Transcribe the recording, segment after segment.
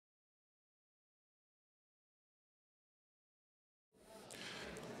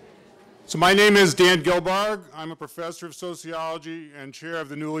So my name is Dan Gilbarg. I'm a professor of sociology and chair of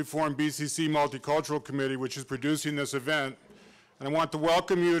the newly formed BCC Multicultural Committee, which is producing this event. And I want to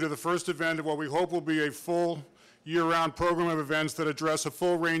welcome you to the first event of what we hope will be a full year-round program of events that address a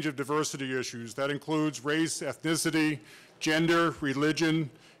full range of diversity issues. That includes race, ethnicity, gender, religion,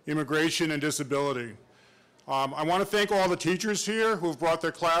 immigration, and disability. I want to thank all the teachers here who have brought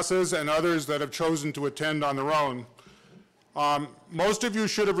their classes and others that have chosen to attend on their own. Most of you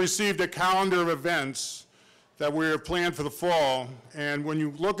should have received a calendar of events that we have planned for the fall, and when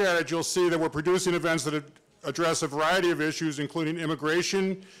you look at it, you'll see that we're producing events that address a variety of issues, including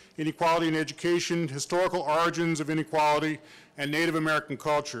immigration, inequality in education, historical origins of inequality, and Native American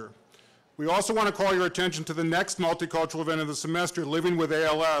culture. We also want to call your attention to the next multicultural event of the semester, Living with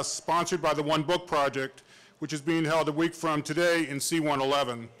ALS, sponsored by the One Book Project, which is being held a week from today in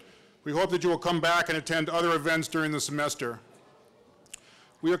C111. We hope that you will come back and attend other events during the semester.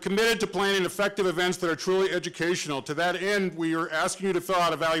 We are committed to planning effective events that are truly educational. To that end, we are asking you to fill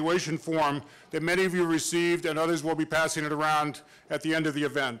out an evaluation form that many of you received, and others will be passing it around at the end of the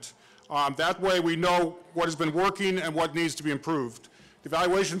event. That way we know what has been working and what needs to be improved. The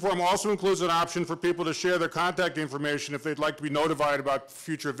evaluation form also includes an option for people to share their contact information if they'd like to be notified about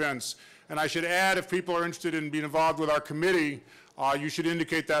future events. And I should add, if people are interested in being involved with our committee, you should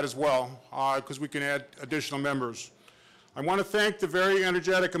indicate that as well, because we can add additional members. I want to thank the very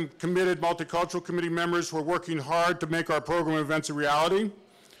energetic and committed Multicultural Committee members who are working hard to make our program events a reality.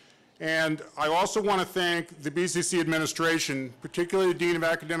 And I also want to thank the BCC administration, particularly the Dean of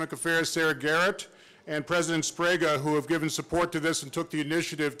Academic Affairs, Sarah Garrett, and President Sprague, who have given support to this and took the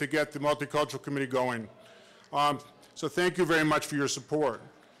initiative to get the Multicultural Committee going. So thank you very much for your support.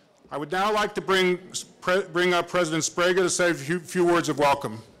 I would now like to bring up President Sprague to say a few words of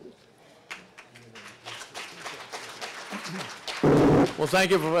welcome. Well,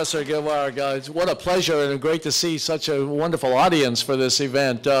 thank you, Professor Gilbarg. What a pleasure and great to see such a wonderful audience for this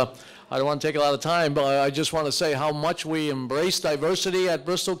event. I don't want to take a lot of time, but I just want to say how much we embrace diversity at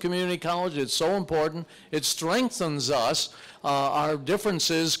Bristol Community College. It's so important. It strengthens us. Our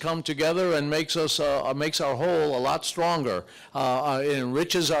differences come together and makes our whole a lot stronger. It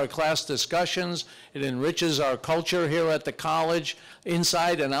enriches our class discussions. It enriches our culture here at the college,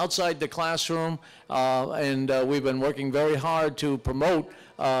 inside and outside the classroom. And we've been working very hard to promote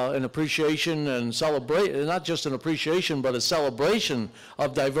an appreciation and celebrate, not just an appreciation, but a celebration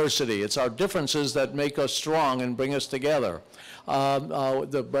of diversity. It's our differences that make us strong and bring us together.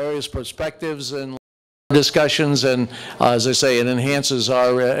 The various perspectives and discussions, and as I say, it enhances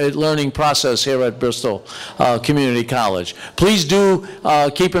our learning process here at Bristol Community College. Please do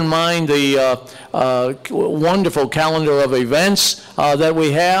keep in mind the wonderful calendar of events that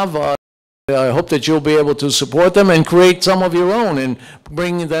we have. I hope that you'll be able to support them and create some of your own and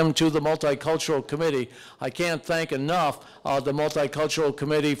bring them to the Multicultural Committee. I can't thank enough the Multicultural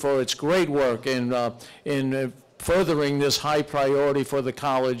Committee for its great work in furthering this high priority for the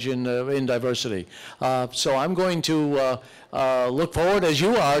college in diversity. So I'm going to look forward, as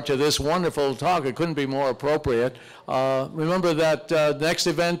you are, to this wonderful talk. It couldn't be more appropriate. Remember that the next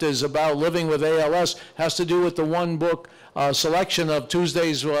event is about living with ALS, has to do with the One Book selection of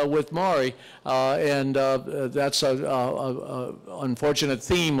Tuesdays with Maury, and that's an unfortunate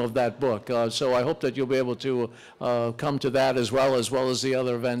theme of that book. So I hope that you'll be able to come to that as well as the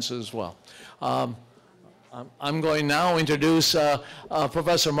other events as well. I'm going now to introduce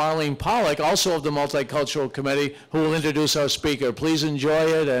Professor Marlene Pollack, also of the Multicultural Committee, who will introduce our speaker. Please enjoy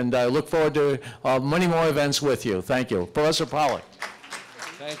it, and I look forward to many more events with you. Thank you. Professor Pollack.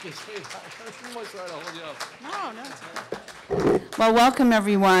 Thank you, sweetheart. I'm almost trying to hold you up. No, no. Well, welcome,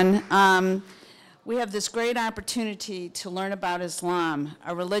 everyone. We have this great opportunity to learn about Islam,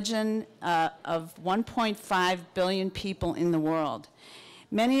 a religion of 1.5 billion people in the world.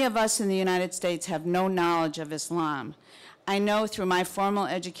 Many of us in the United States have no knowledge of Islam. I know through my formal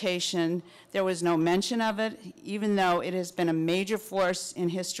education there was no mention of it, even though it has been a major force in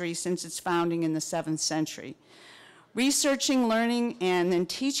history since its founding in the 7th century. Researching, learning, and then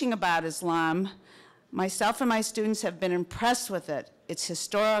teaching about Islam, myself and my students have been impressed with it. Its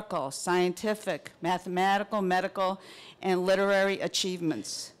historical, scientific, mathematical, medical, and literary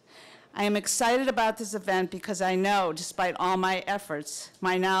achievements. I am excited about this event because I know, despite all my efforts,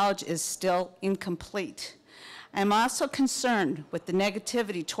 my knowledge is still incomplete. I am also concerned with the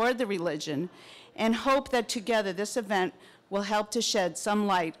negativity toward the religion and hope that together this event will help to shed some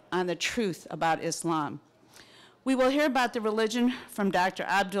light on the truth about Islam. We will hear about the religion from Dr.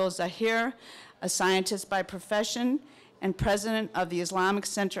 Abdul Zahir, a scientist by profession and president of the Islamic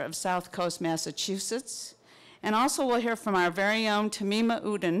Center of South Coast, Massachusetts. And also we'll hear from our very own Tahmima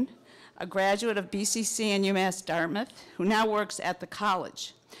Vddin, a graduate of BCC and UMass Dartmouth, who now works at the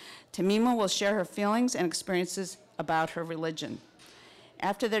college. Tahmima will share her feelings and experiences about her religion.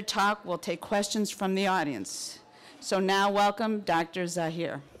 After their talk, we'll take questions from the audience. So now welcome Dr.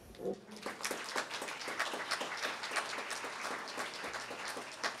 Zahir.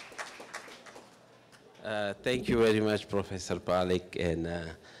 Thank you very much, Professor Palik,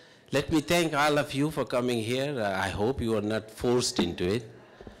 and let me thank all of you for coming here. I hope you are not forced into it.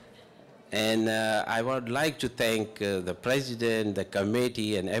 And I would like to thank the President, the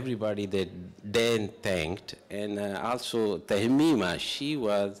committee, and everybody that Dan thanked, and also Tahmima. She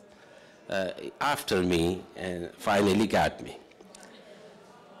was after me and finally got me.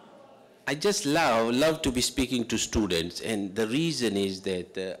 I just love to be speaking to students, and the reason is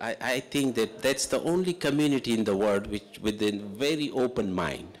that I think that that's the only community in the world which with a very open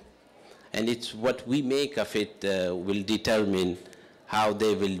mind, and it's what we make of it will determine how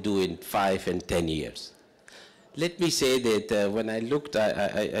they will do in 5 and 10 years. Let me say that when I looked,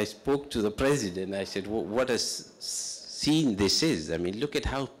 I spoke to the President. I said, well, what a scene this is. I mean, look at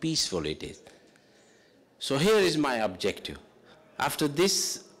how peaceful it is. So here is my objective. After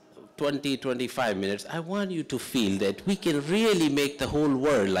this 20-25 minutes, I want you to feel that we can really make the whole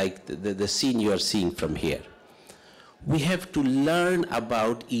world like the scene you are seeing from here. We have to learn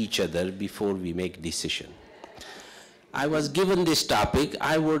about each other before we make decisions. I was given this topic.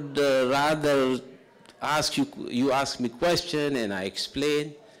 I would rather ask you ask me question and I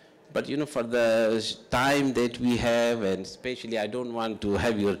explain, but you know, for the time that we have, and especially I don't want to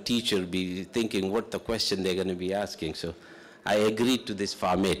have your teacher be thinking what the question they're going to be asking, so I agreed to this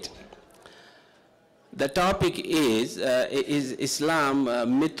format. The topic is Islam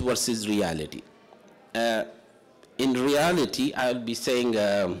myth versus reality. In reality, I'll be saying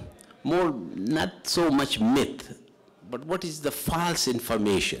more, not so much myth, but what is the false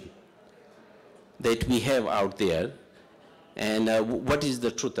information that we have out there, and what is the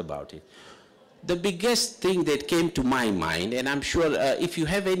truth about it? The biggest thing that came to my mind, and I'm sure if you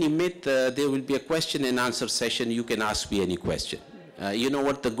have any myth, there will be a question and answer session. You can ask me any question. You know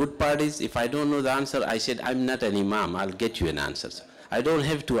what the good part is? If I don't know the answer, I said, I'm not an imam. I'll get you an answer. I don't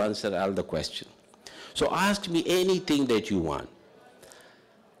have to answer all the questions. So ask me anything that you want.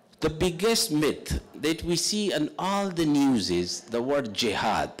 The biggest myth that we see in all the news is the word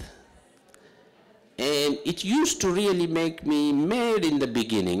jihad. And it used to really make me mad in the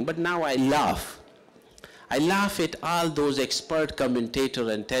beginning, but now I laugh. I laugh at all those expert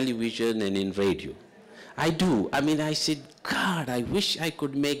commentators on television and in radio. I do. I mean, I said, God, I wish I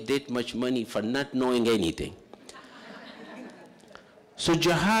could make that much money for not knowing anything. So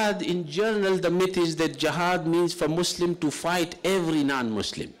jihad, in general, the myth is that jihad means for Muslim to fight every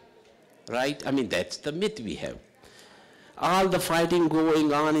non-Muslim, right? I mean, that's the myth we have. All the fighting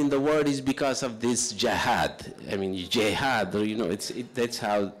going on in the world is because of this jihad. I mean, jihad, you know, that's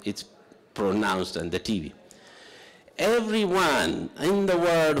how it's pronounced on the TV. Everyone in the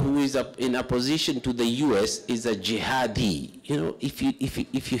world who is in opposition to the US is a jihadi. You know, if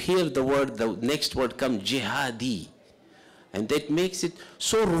you hear the word, the next word comes jihadi. And that makes it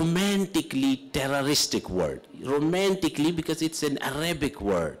so romantically terroristic word. Romantically because it's an Arabic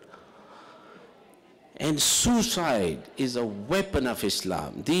word. And suicide is a weapon of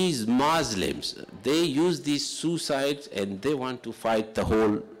Islam. These Muslims, they use these suicides and they want to fight the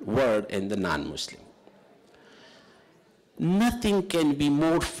whole world and the non-Muslim. Nothing can be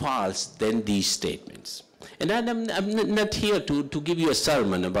more false than these statements. And I'm not here to give you a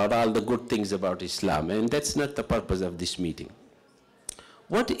sermon about all the good things about Islam, and that's not the purpose of this meeting.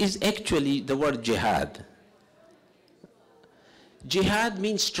 What is actually the word jihad? Jihad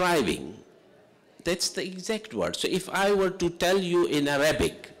means striving. That's the exact word. So if I were to tell you in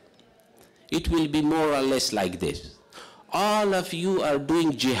Arabic, it will be more or less like this. All of you are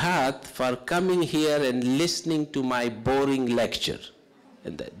doing jihad for coming here and listening to my boring lecture.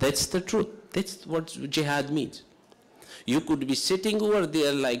 And that's the truth. That's what jihad means. You could be sitting over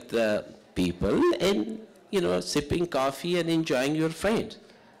there like the people and, you know, sipping coffee and enjoying your friends.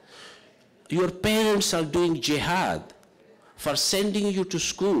 Your parents are doing jihad for sending you to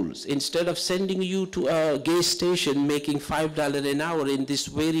schools instead of sending you to a gas station making $5 an hour in this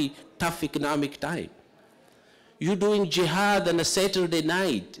very tough economic time. You're doing jihad on a Saturday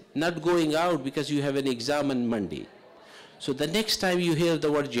night, not going out because you have an exam on Monday. So the next time you hear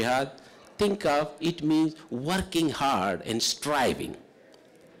the word jihad, think of it means working hard and striving.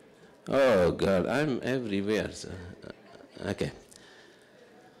 Oh God, I'm everywhere. So. Okay.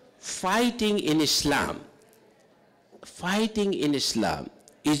 Fighting in Islam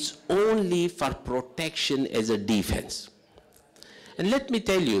is only for protection as a defense. And let me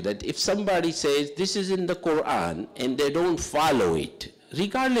tell you that if somebody says this is in the Quran and they don't follow it,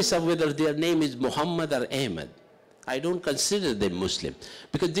 regardless of whether their name is Muhammad or Ahmed, I don't consider them Muslim,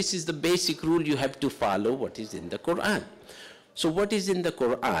 because this is the basic rule: you have to follow what is in the Quran. So what is in the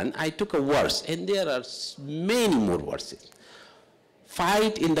Quran? I took a verse, and there are many more verses.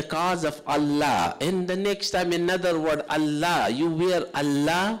 Fight in the cause of Allah, and the next time another word, Allah, you wear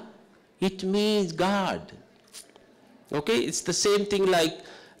Allah, it means God. Okay, it's the same thing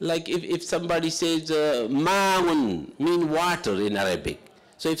like if somebody says ma'un, mean water in Arabic.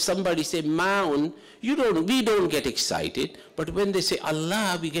 So if somebody say ma'un, we don't get excited, but when they say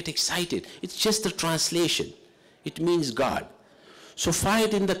Allah, we get excited. It's just a translation. It means God. So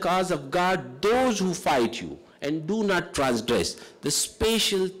fight in the cause of God those who fight you, and do not transgress. The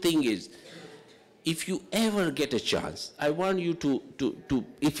special thing is, if you ever get a chance, I want you to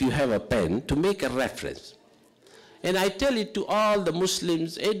if you have a pen, to make a reference. And I tell it to all the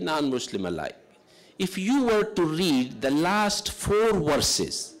Muslims and non-Muslim alike. If you were to read the last 4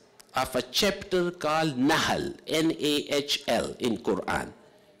 verses of a chapter called Nahl, N-A-H-L, in Quran,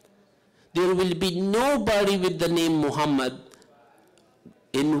 there will be nobody with the name Muhammad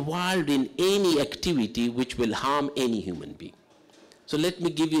involved in any activity which will harm any human being. So let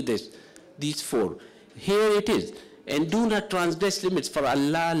me give you these 4. Here it is. And do not transgress limits, for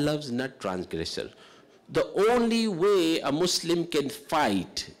Allah loves not transgressor. The only way a Muslim can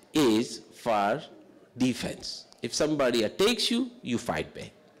fight is for defense. If somebody attacks you, you fight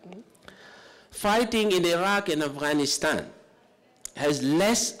back. Fighting in Iraq and Afghanistan has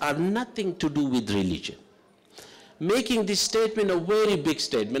less or nothing to do with religion. Making this statement a very big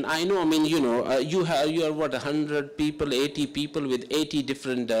statement. I know, I mean, you know, you are what, 100 people, 80 people with 80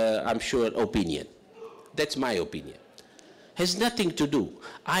 different, I'm sure, opinion. That's my opinion. Has nothing to do.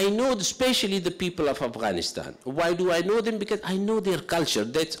 I know especially the people of Afghanistan. Why do I know them? Because I know their culture.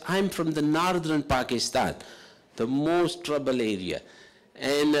 I'm from the northern Pakistan, the most trouble area.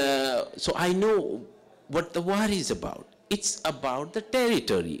 And so I know what the war is about. It's about the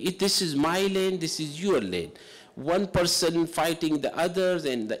territory. This is my land, this is your land. One person fighting the others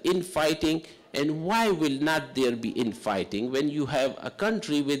and the infighting. And why will not there be infighting when you have a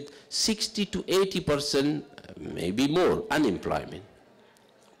country with 60 to 80%, maybe more, unemployment?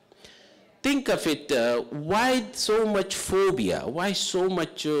 Think of it, why so much phobia? Why so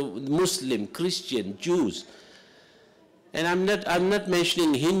much Muslim, Christian, Jews? And I'm not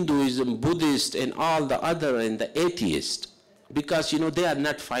mentioning Hinduism, Buddhist, and all the other, and the atheists, because, you know, they are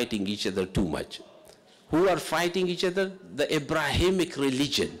not fighting each other too much. Who are fighting each other? The Abrahamic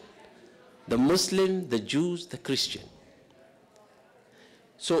religion. The Muslim, the Jews, the Christian.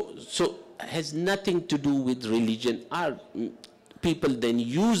 So has nothing to do with religion. Our people then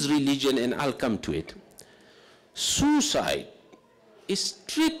use religion, and I'll come to it. Suicide is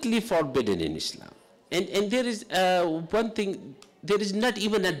strictly forbidden in Islam. And there is one thing, there is not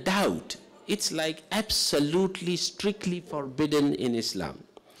even a doubt. It's like absolutely, strictly forbidden in Islam.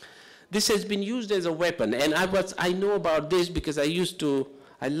 This has been used as a weapon, and I know about this because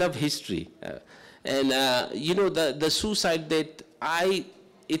I love history. You know, the suicide that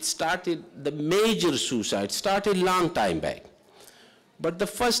it started, the major suicide started long time back. But the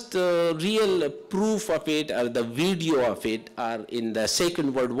first real proof of it, or the video of it, are in the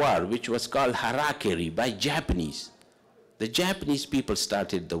Second World War, which was called harakiri by Japanese. The Japanese people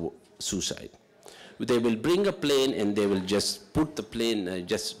started the suicide. They will bring a plane and they will just put the plane,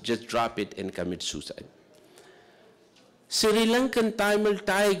 just drop it and commit suicide. Sri Lankan Tamil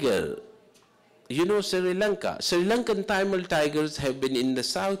tiger, you know Sri Lanka. Sri Lankan Tamil tigers have been in the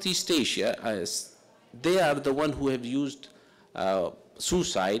Southeast Asia. They are the one who have used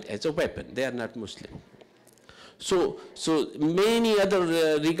suicide as a weapon. They are not Muslim. So many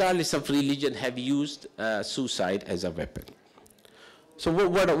other, regardless of religion, have used suicide as a weapon. So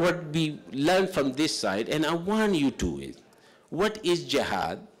what we learn from this side, and I want you to, is what is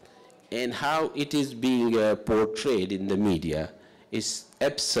jihad and how it is being portrayed in the media is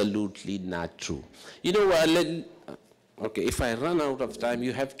absolutely not true. You know, okay, if I run out of time,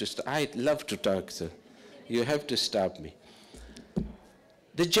 you have to stop. I'd love to talk, sir. You have to stop me.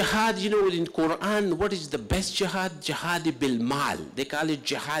 The jihad, you know, in Quran, what is the best jihad? Jihad bil mal. They call it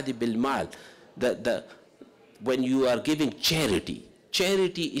jihad bil mal. When you are giving charity.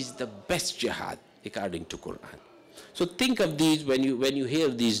 Charity is the best jihad, according to Quran. So think of these when you hear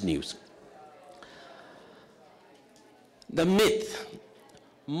these news. The myth,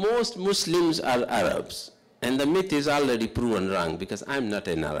 most Muslims are Arabs, and the myth is already proven wrong because I'm not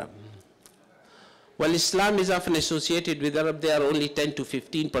an Arab. While Islam is often associated with Arab, there are only 10 to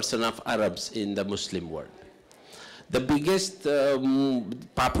 15% of Arabs in the Muslim world. The biggest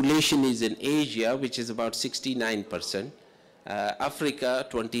population is in Asia, which is about 69%. Africa,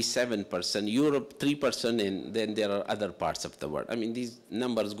 27%, Europe, 3%, and then there are other parts of the world. I mean, these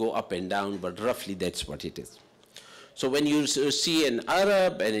numbers go up and down, but roughly that's what it is. So when you see an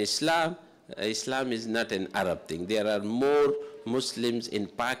Arab and Islam, Islam is not an Arab thing. There are more Muslims in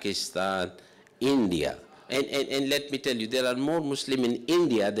Pakistan, India. And let me tell you, there are more Muslims in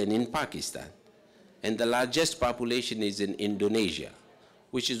India than in Pakistan. And the largest population is in Indonesia,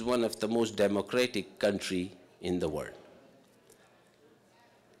 which is one of the most democratic countries in the world.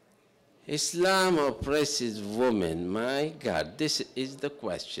 Islam oppresses women. My God, this is the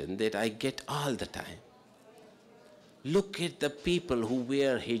question that I get all the time. Look at the people who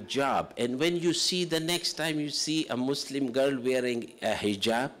wear hijab, and when you see the next time you see a Muslim girl wearing a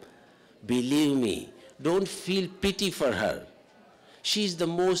hijab, believe me, don't feel pity for her. She's the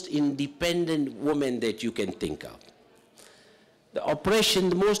most independent woman that you can think of. The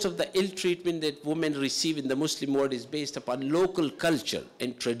oppression, most of the ill treatment that women receive in the Muslim world is based upon local culture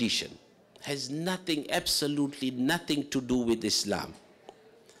and tradition. Has nothing, absolutely nothing to do with Islam.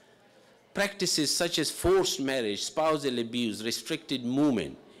 Practices such as forced marriage, spousal abuse, restricted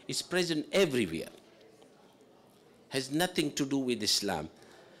movement is present everywhere. Has nothing to do with Islam.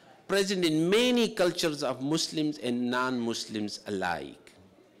 Present in many cultures of Muslims and non-Muslims alike.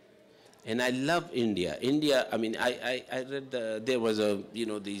 And I love India. India, I mean, I read, there was a, you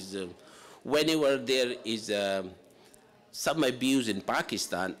know, these, whenever there is some abuse in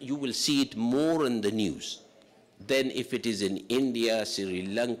Pakistan, you will see it more in the news than if it is in India, Sri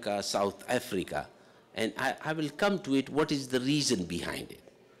Lanka, South Africa. And I will come to it, what is the reason behind it.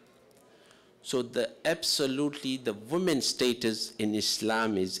 So absolutely the women's status in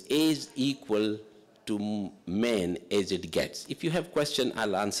Islam is as equal to men as it gets. If you have questions,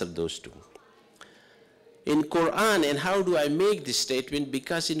 I'll answer those too. In Quran, and how do I make this statement?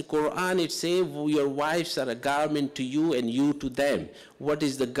 Because in Quran it says your wives are a garment to you and you to them. What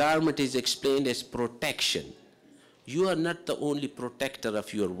is the garment is explained as protection. You are not the only protector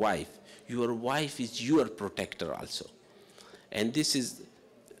of your wife. Your wife is your protector also. And this is,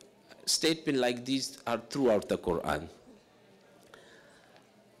 statements like these are throughout the Quran.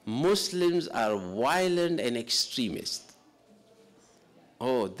 Muslims are violent and extremist.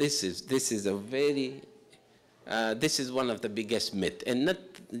 Oh, this is a very, this is one of the biggest myths, and not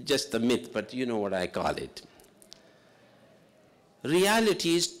just a myth, but you know what I call it.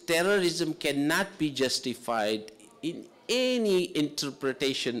 Reality is terrorism cannot be justified in any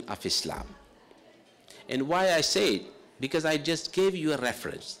interpretation of Islam. And why I say it? Because I just gave you a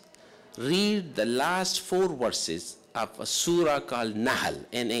reference. Read the last 4 verses of a surah called Nahl,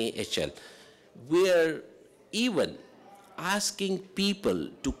 N-A-H-L, where even asking people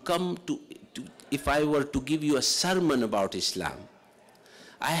to come to, if I were to give you a sermon about Islam,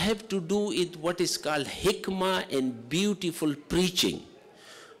 I have to do it what is called hikmah and beautiful preaching.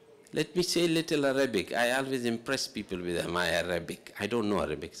 Let me say a little Arabic. I always impress people with my Arabic. I don't know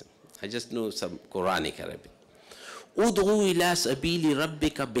Arabic. I just know some Quranic Arabic. Ud'u ila sabili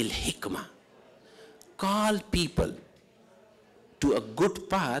rabbika bil hikmah. Call people to a good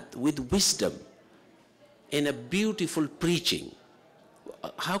path with wisdom and a beautiful preaching.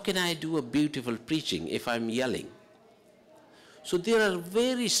 How can I do a beautiful preaching if I'm yelling? So there are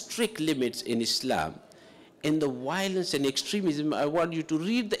very strict limits in Islam. In the violence and extremism, I want you to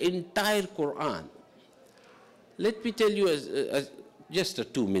read the entire Quran. Let me tell you just a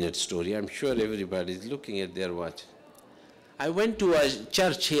 2-minute story. I'm sure everybody is looking at their watch. I went to a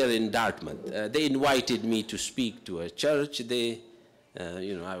church here in Dartmouth. They invited me to speak to a church. They,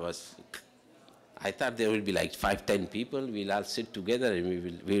 you know, I thought there will be like 5-10 people. We'll all sit together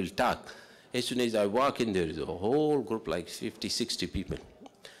and we will talk. As soon as I walk in, there is a whole group, like 50-60 people,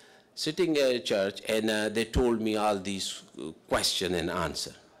 sitting in a church, and they told me all these question and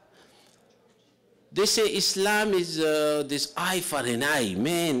answer. They say Islam is this eye for an eye.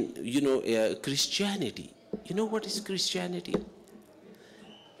 Man, you know, Christianity. You know what is Christianity?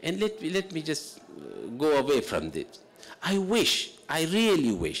 And let me just go away from this. I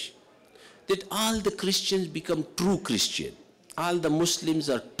really wish, that all the Christians become true Christian. All the Muslims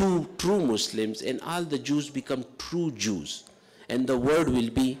are true Muslims, and all the Jews become true Jews. And the world will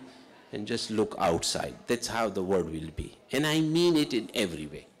be, and just look outside. That's how the world will be. And I mean it in every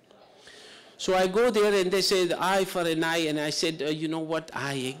way. So I go there and they say, eye for an eye, and I said, you know what,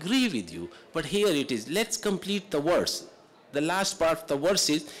 I agree with you, but here it is. Let's complete the verse. The last part of the verse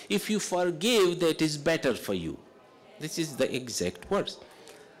is, if you forgive, that is better for you. This is the exact verse.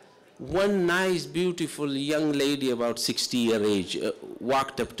 One nice, beautiful young lady about 60-year age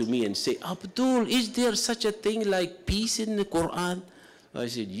walked up to me and said, Abdul, is there such a thing like peace in the Quran? I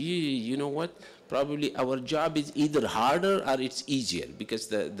said, yeah, you know what? Probably our job is either harder or it's easier because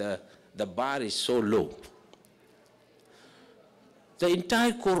the bar is so low. The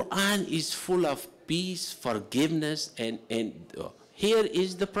entire Quran is full of peace, forgiveness, and here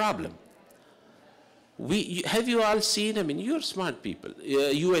is the problem. Have you all seen, I mean, you're smart people,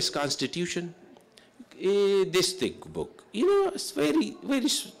 U.S. Constitution, this thick book. You know, it's very, very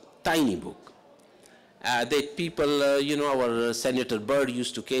tiny book. That people, our Senator Byrd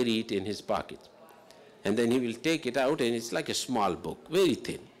used to carry it in his pocket. And then he will take it out and it's like a small book, very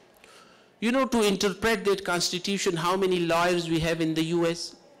thin. You know, to interpret that Constitution, how many lawyers we have in the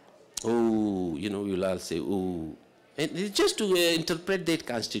U.S.? Oh, you'll all say, oh. And just to interpret that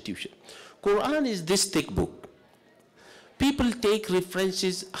Constitution. Quran is this thick book. People take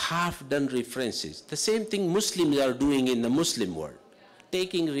references, half-done references. The same thing Muslims are doing in the Muslim world.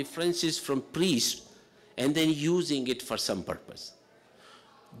 Taking references from priests and then using it for some purpose.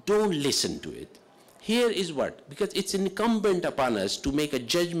 Don't listen to it. Here is what, because it's incumbent upon us to make a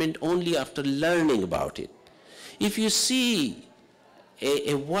judgment only after learning about it. If you see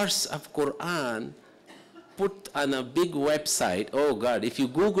a verse of Quran put on a big website, oh God, if you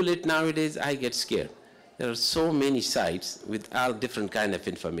Google it nowadays, I get scared. There are so many sites with all different kind of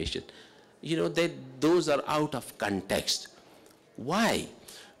information. You know, those are out of context. Why?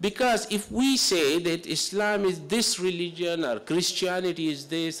 Because if we say that Islam is this religion, or Christianity is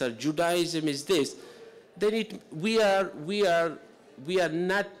this, or Judaism is this, then we are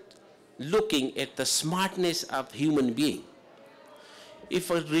not looking at the smartness of human being. If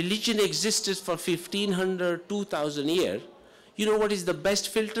a religion existed for 1,500, 2,000 years, you know what is the best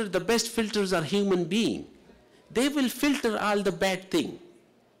filter? The best filters are human beings. They will filter all the bad thing.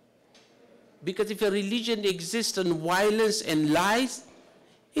 Because if a religion exists on violence and lies,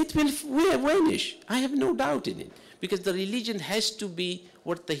 it will vanish. I have no doubt in it. Because the religion has to be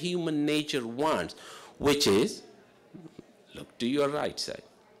what the human nature wants, which is, look to your right side.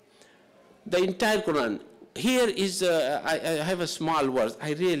 The entire Quran. Here is, I have a small verse.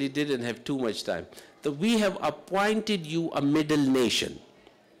 I really didn't have too much time. We have appointed you a middle nation.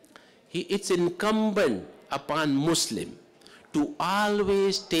 It's incumbent upon Muslim to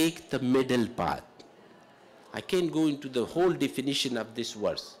always take the middle path. I can't go into the whole definition of this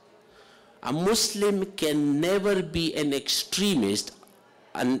verse. A Muslim can never be an extremist,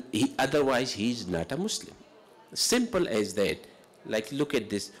 and otherwise he is not a Muslim. Simple as that. Like, look at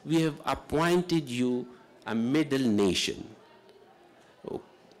this. We have appointed you a middle nation.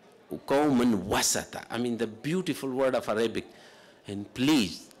 Qawman wasata. I mean, the beautiful word of Arabic. And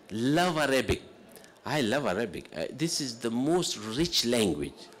please, love Arabic. I love Arabic. This is the most rich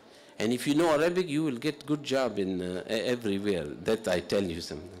language. And if you know Arabic, you will get good job in everywhere. That I tell you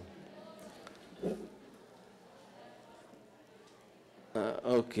something.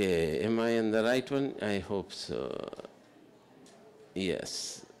 Okay, am I on the right one? I hope so.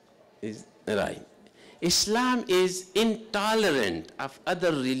 Yes, is right. Islam is intolerant of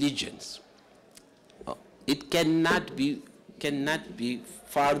other religions. It cannot be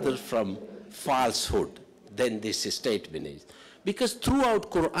farther from falsehood than this statement is. Because throughout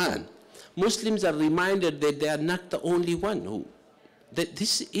Quran, Muslims are reminded that they are not the only one that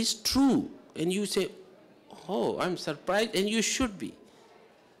this is true. And you say, oh, I'm surprised, and you should be.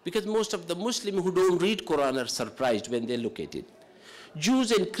 Because most of the Muslims who don't read Quran are surprised when they look at it.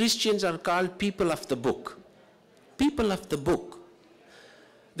 Jews and Christians are called people of the book. People of the book.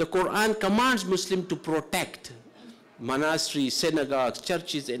 The Quran commands Muslims to protect monasteries, synagogues,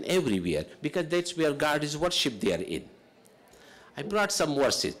 churches, and everywhere, because that's where God is worshipped there in. I brought some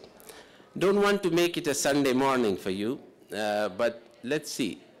verses. Don't want to make it a Sunday morning for you, but let's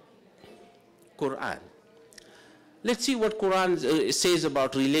see. Quran. Let's see what Quran says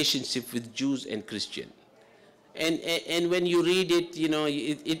about relationship with Jews and Christians. And when you read it, you know,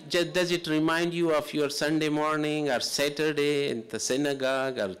 does it remind you of your Sunday morning or Saturday in the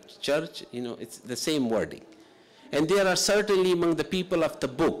synagogue or church? You know, it's the same wording. And there are certainly among the people of the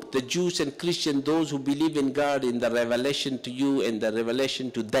book, the Jews and Christians, those who believe in God, in the revelation to you and the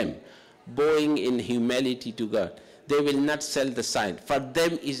revelation to them, bowing in humility to God. They will not sell the sign. For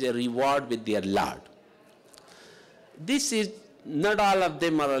them is a reward with their Lord. This is, not all of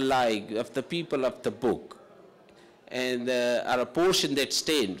them are alike, of the people of the book, and are a portion that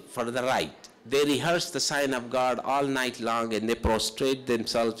stand for the right. They rehearse the sign of God all night long, and they prostrate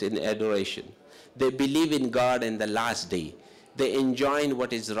themselves in adoration. They believe in God and the last day. They enjoin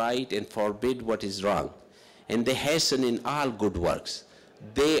what is right and forbid what is wrong. And they hasten in all good works.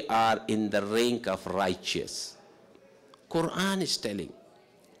 they are in the rank of righteous. Quran is telling.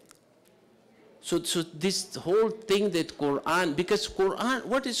 So this whole thing that Quran, because Quran,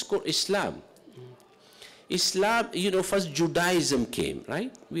 what is Islam? Islam, you know, first Judaism came,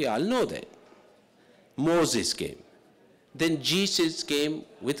 right? We all know that. Moses came. Then Jesus came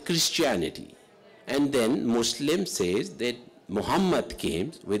with Christianity. And then Muslim says that Muhammad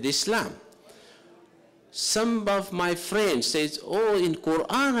came with Islam. Some of my friends says, oh, in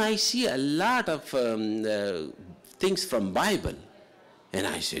Quran I see a lot of things from Bible. And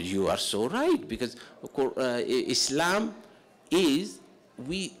I said, you are so right, because Islam is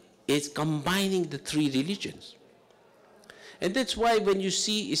combining the three religions. And that's why when you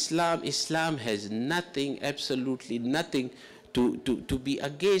see Islam, Islam has nothing, absolutely nothing to be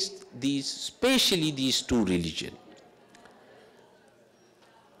against these, especially these two religions.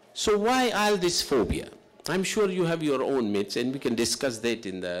 So why all this phobia? I'm sure you have your own myths, and we can discuss that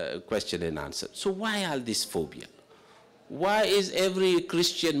in the question and answer. So why all this phobia? Why is every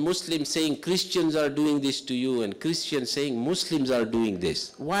Christian, Muslim saying Christians are doing this to you, and Christians saying Muslims are doing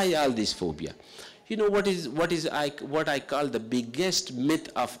this? Why all this phobia? You know what I call the biggest myth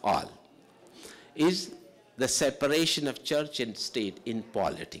of all is the separation of church and state in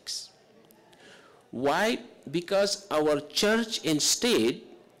politics. Why? Because our church and state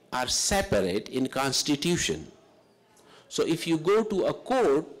are separate in constitution. So if you go to a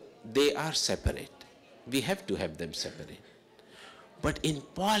court, they are separate. We have to have them separate. But in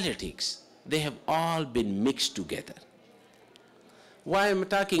politics, they have all been mixed together. Why I'm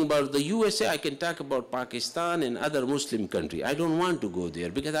talking about the USA, I can talk about Pakistan and other Muslim countries. I don't want to go there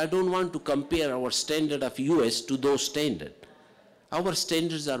because I don't want to compare our standard of US to those standards. Our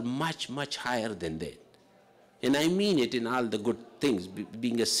standards are much, much higher than that. And I mean it in all the good things,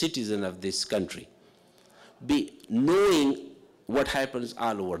 being a citizen of this country. Knowing what happens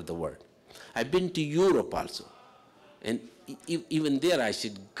all over the world. I've been to Europe also. And even there I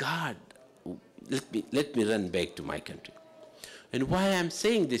said, God, let me run back to my country. And why I'm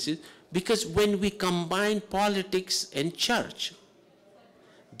saying this is because when we combine politics and church,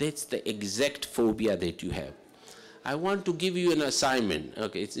 that's the exact phobia that you have. I want to give you an assignment.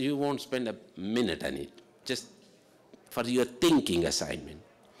 Okay, you won't spend a minute on it, just for your thinking assignment.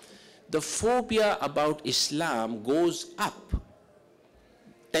 The phobia about Islam goes up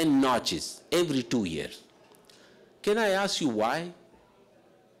 10 notches every 2 years. Can I ask you why?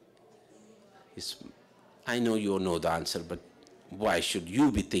 I know you know the answer, but why should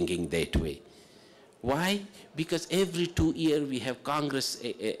you be thinking that way? Why? Because every 2 years we have Congress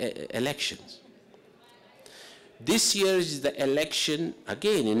elections. This year is the election,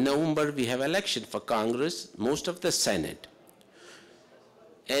 again in November we have election for Congress, most of the Senate.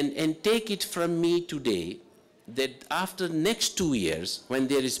 And take it from me today that after next 2 years, when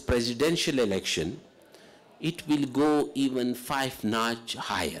there is presidential election, it will go even 5 notch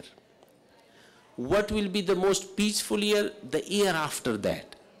higher. What will be the most peaceful year? The year after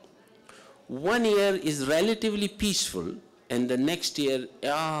that. 1 year is relatively peaceful, and the next year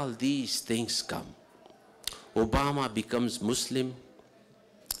all these things come. Obama becomes Muslim,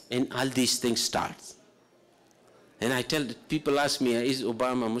 and all these things starts. And I tell people ask me, is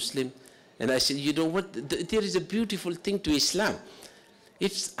Obama Muslim? And I say, you know what, there is a beautiful thing to Islam.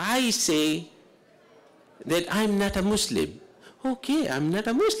 If I say that I'm not a Muslim, okay, I'm not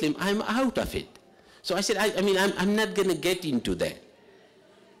a Muslim, I'm out of it. So I said, I'm not going to get into that.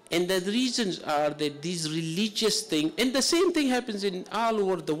 And the reasons are that these religious things, and the same thing happens in all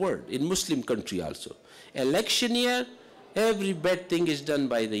over the world, in Muslim country also. Election year, every bad thing is done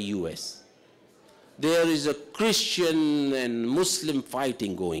by the US. There is a Christian and Muslim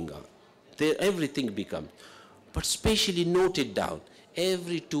fighting going on. There, everything becomes. But especially note it down,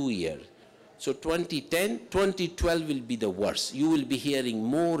 every 2 years. So 2010, 2012 will be the worst. You will be hearing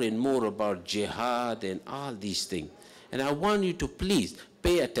more and more about jihad and all these things. And I want you to please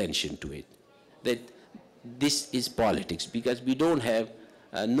pay attention to it, that this is politics, because we don't have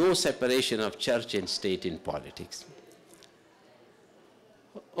no separation of church and state in politics.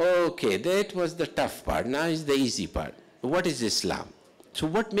 Okay, that was the tough part. Now is the easy part. What is Islam? So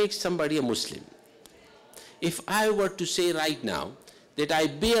what makes somebody a Muslim? If I were to say right now that I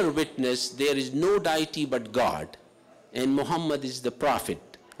bear witness there is no deity but God and Muhammad is the prophet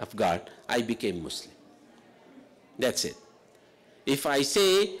of God, I became Muslim. That's it. If I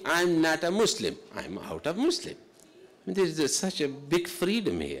say I'm not a Muslim, I'm out of Muslim. There is such a big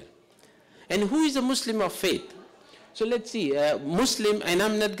freedom here. And who is a Muslim of faith? So let's see, Muslim, and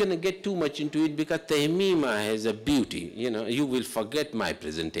I'm not going to get too much into it because Tahmima has a beauty. You know, you will forget my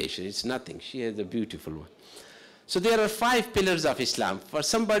presentation. It's nothing. She has a beautiful one. So there are 5 pillars of Islam. For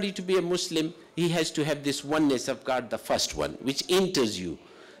somebody to be a Muslim, he has to have this oneness of God, the first one, which enters you.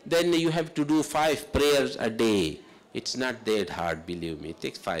 Then you have to do 5 prayers a day. It's not that hard, believe me. It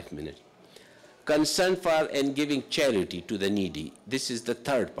takes 5 minutes. Concern for and giving charity to the needy. This is the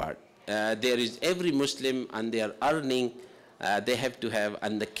third part. There is every Muslim and their earning, they have to have,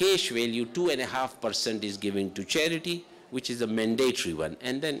 on the cash value, 2.5% is given to charity, which is a mandatory one.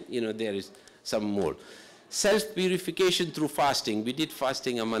 And then, there is some more. Self-purification through fasting. We did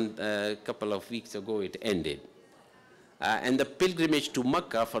fasting a couple of weeks ago, it ended. And the pilgrimage to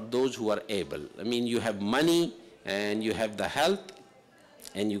Mecca for those who are able. I mean, you have money and you have the health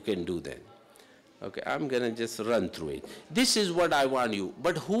and you can do that. Okay, I'm going to just run through it. This is what I want you.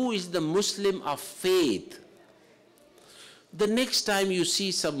 But who is the Muslim of faith? The next time you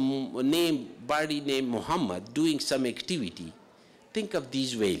see some body named Muhammad doing some activity, think of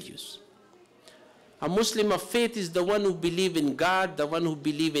these values. A Muslim of faith is the one who believes in God, the one who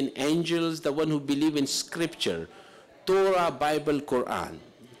believes in angels, the one who believes in scripture, Torah, Bible, Quran.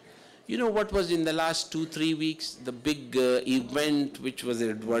 You know what was in the last 2-3 weeks, the big event which was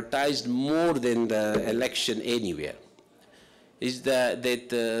advertised more than the election anywhere, is that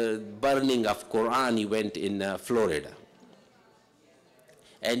burning of Quran event in Florida.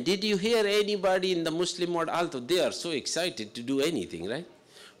 And did you hear anybody in the Muslim world, although they are so excited to do anything, right?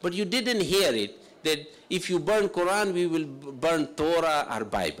 But you didn't hear it, that if you burn Quran, we will burn Torah or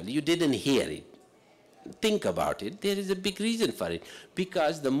Bible. You didn't hear it. Think about it. There is a big reason for it.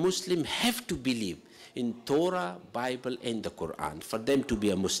 Because the Muslim have to believe in Torah, Bible, and the Quran for them to be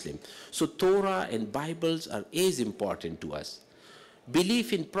a Muslim. So Torah and Bibles are as important to us.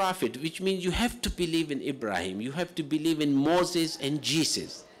 Belief in Prophet, which means you have to believe in Ibrahim, you have to believe in Moses and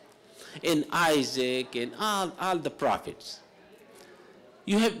Jesus, and Isaac, and all the prophets.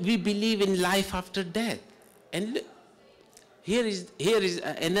 We believe in life after death. And look, here is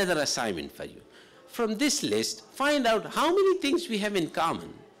another assignment for you. From this list, find out how many things we have in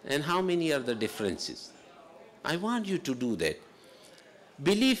common and how many are the differences. I want you to do that.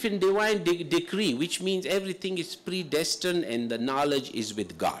 Belief in divine decree, which means everything is predestined and the knowledge is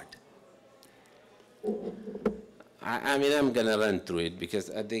with God. I mean, I'm going to run through it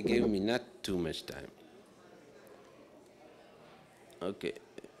because they gave me not too much time. Okay.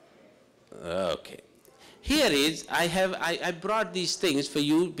 Okay. Here is, I brought these things for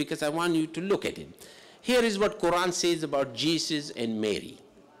you because I want you to look at it. Here is what Quran says about Jesus and Mary.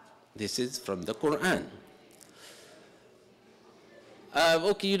 This is from the Quran.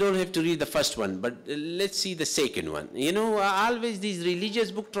 Okay, you don't have to read the first one, but let's see the second one. You know, always these religious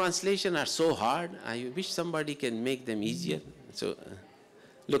book translations are so hard. I wish somebody can make them easier. So,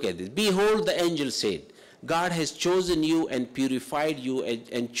 look at this. Behold, the angel said, God has chosen you and purified you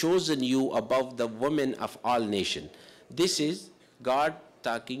and chosen you above the women of all nations. This is God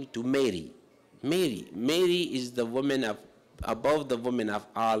talking to Mary. Mary is the woman above the women of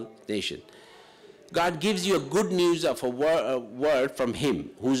all nations. God gives you a good news of a word from him,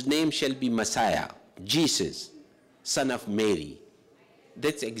 whose name shall be Messiah, Jesus, son of Mary.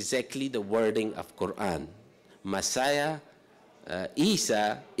 That's exactly the wording of Quran. Messiah,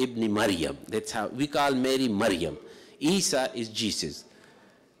 Isa ibn Maryam. That's how we call Mary Maryam. Isa is Jesus.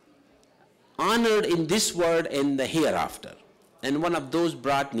 Honored in this world and the hereafter, and one of those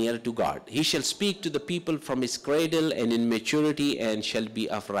brought near to God. He shall speak to the people from his cradle and in maturity and shall be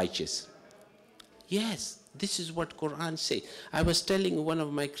of righteous. Yes, this is what Quran says. I was telling one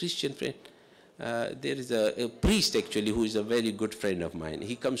of my Christian friends, there is a priest actually who is a very good friend of mine.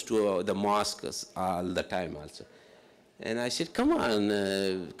 He comes to the mosque all the time also. And I said, come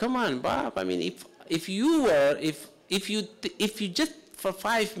on, Bob. I mean, if you just for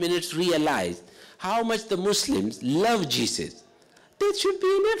 5 minutes realize how much the Muslims love Jesus, that should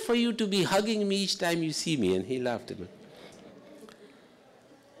be enough for you to be hugging me each time you see me. And he laughed at me.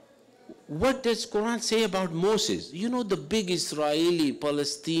 What does Quran say about Moses? You know, the big Israeli,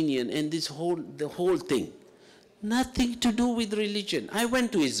 Palestinian, and the whole thing. Nothing to do with religion. I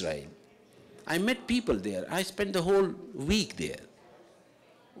went to Israel. I met people there. I spent the whole week there.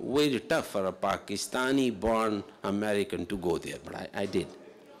 Very tough for a Pakistani-born American to go there, but I did.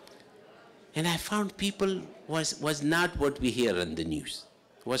 And I found people was not what we hear on the news.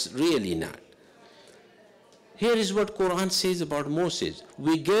 Was really not. Here is what Quran says about Moses.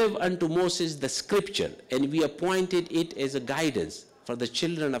 We gave unto Moses the scripture, and we appointed it as a guidance for the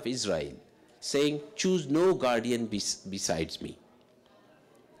children of Israel, saying, choose no guardian besides me.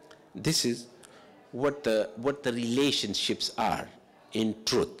 This is what the relationships are in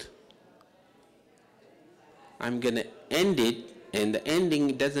truth. I'm going to end it And the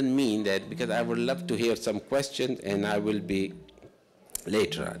ending doesn't mean that, because I would love to hear some questions and I will be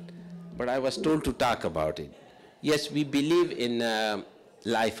later on. But I was told to talk about it. Yes, we believe in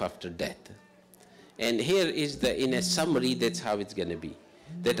life after death. And here is in a summary, that's how it's going to be.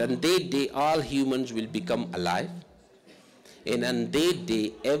 That on that day, all humans will become alive. And on that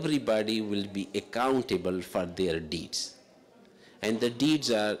day, everybody will be accountable for their deeds. And the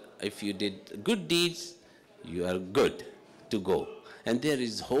deeds are, if you did good deeds, you are good to go. And there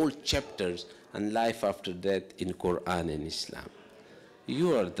is whole chapters on life after death in Quran and Islam.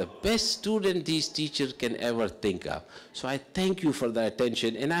 You are the best student these teachers can ever think of. So I thank you for the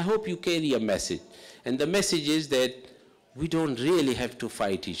attention, and I hope you carry a message. And the message is that we don't really have to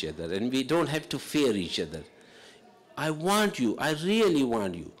fight each other, and we don't have to fear each other. I want you, I really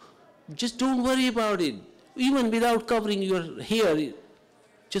want you. Just don't worry about it. Even without covering your hair,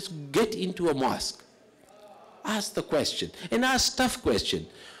 just get into a mosque. Ask the question, and ask tough question.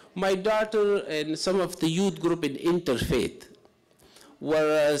 My daughter and some of the youth group in Interfaith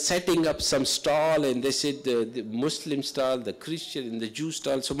were setting up some stall, and they said the Muslim stall, the Christian and the Jew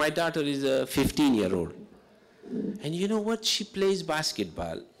stall. So my daughter is a 15-year-old. And you know what? She plays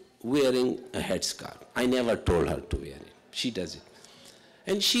basketball wearing a headscarf. I never told her to wear it. She does it.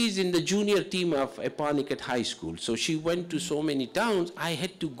 And she's in the junior team of Eponicut High School. So she went to so many towns, I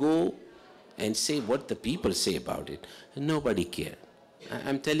had to go and say what the people say about it. And nobody cared.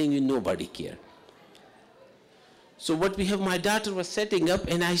 I'm telling you, nobody cared. So what we have, my daughter was setting up,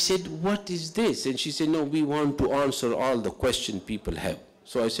 and I said, what is this? And she said, no, we want to answer all the questions people have.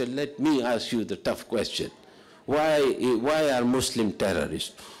 So I said, let me ask you the tough question. Why are Muslim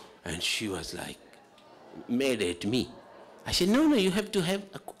terrorists? And she was like, mad at me. I said, no, you have to have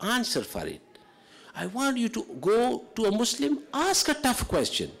an answer for it. I want you to go to a Muslim, ask a tough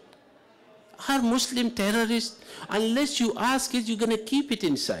question. Are Muslim terrorists? Unless you ask it, you're going to keep it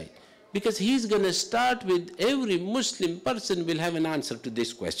inside. Because he's going to start with every Muslim person will have an answer to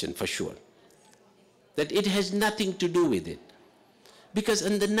this question for sure. That it has nothing to do with it. Because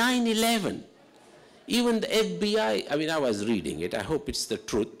on the 9/11, even the FBI, I mean, I was reading it, I hope it's the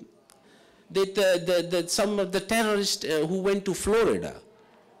truth, that some of the terrorists who went to Florida,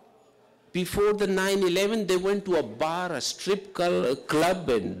 before the 9/11, they went to a bar, a strip club,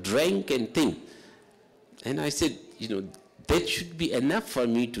 and drank and things. And I said, you know, that should be enough for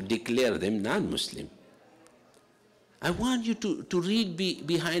me to declare them non-Muslim. I want you to read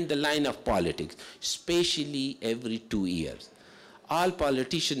behind the line of politics, especially every 2 years. All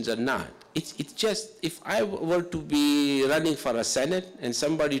politicians are not. It's just, if I were to be running for a Senate and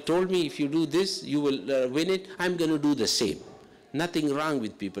somebody told me, if you do this, you will win it, I'm going to do the same. Nothing wrong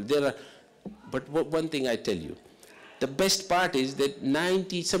with people. But one thing I tell you, the best part is that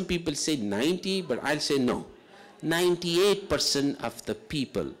 90, some people say 90, but I'll say no. 98% of the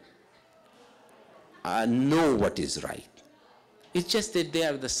people know what is right. It's just that they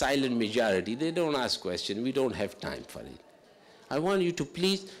are the silent majority. They don't ask questions. We don't have time for it. I want you to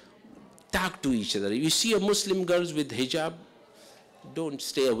please talk to each other. You see a Muslim girl with hijab, don't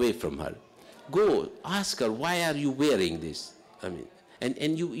stay away from her. Go ask her, why are you wearing this? I mean,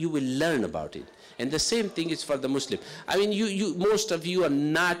 and you will learn about it. And the same thing is for the Muslim. I mean, most of you are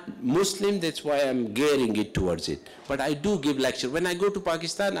not Muslim, that's why I'm gearing it towards it. But I do give lecture. When I go to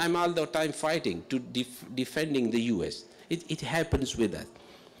Pakistan, I'm all the time fighting, defending the US. It happens with us.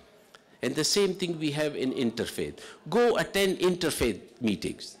 And the same thing we have in interfaith. Go attend interfaith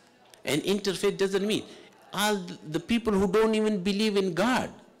meetings. And interfaith doesn't mean all the people who don't even believe in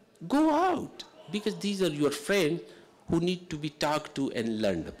God. Go out, because these are your friends who need to be talked to and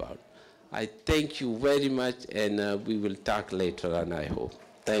learned about. I thank you very much, and we will talk later on, I hope.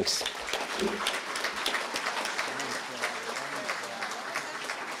 Thanks.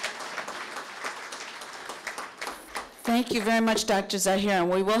 Thank you very much, Dr. Zahir. And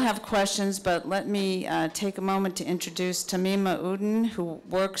we will have questions, but let me take a moment to introduce Tahmima Vddin, who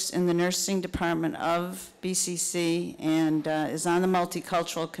works in the nursing department of BCC and is on the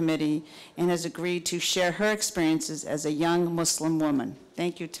multicultural committee and has agreed to share her experiences as a young Muslim woman.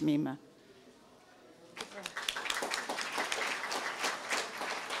 Thank you, Tahmima.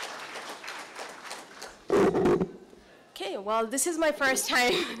 Okay, well, this is my first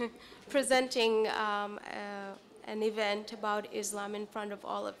time presenting an event about Islam in front of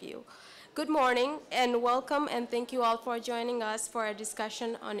all of you. Good morning and welcome, and thank you all for joining us for a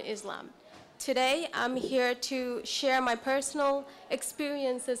discussion on Islam. Today, I'm here to share my personal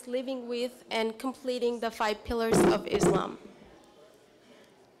experiences living with and completing the 5 pillars of Islam.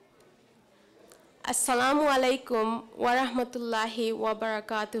 Assalamu alaikum wa rahmatullahi wa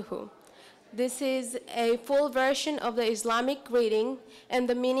barakatuhu. This is a full version of the Islamic greeting, and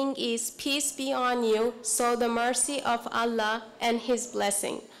the meaning is, peace be on you, so the mercy of Allah and His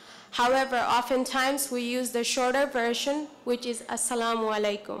blessing. However, oftentimes we use the shorter version, which is Assalamu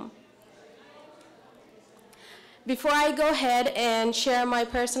alaikum. Before I go ahead and share my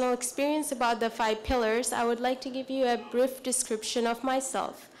personal experience about the 5 pillars, I would like to give you a brief description of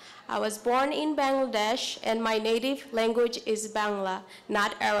myself. I was born in Bangladesh, and my native language is Bangla,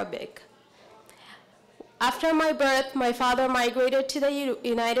 not Arabic. After my birth, my father migrated to the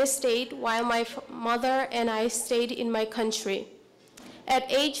United States while my mother and I stayed in my country.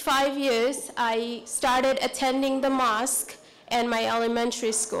 At age 5 years, I started attending the mosque and my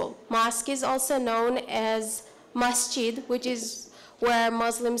elementary school. Mosque is also known as masjid, which is where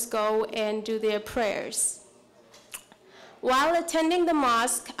Muslims go and do their prayers. While attending the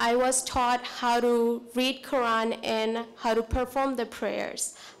mosque, I was taught how to read Quran and how to perform the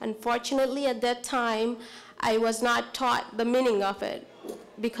prayers. Unfortunately, at that time, I was not taught the meaning of it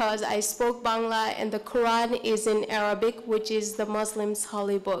because I spoke Bangla and the Quran is in Arabic, which is the Muslims'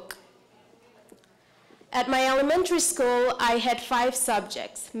 holy book. At my elementary school, I had 5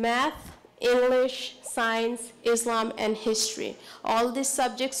 subjects: math, English, science, Islam, and history. All these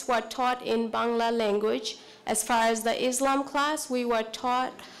subjects were taught in Bangla language. As far as the Islam class, we were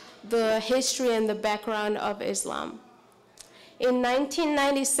taught the history and the background of Islam. In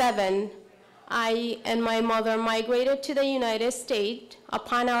 1997, I and my mother migrated to the United States.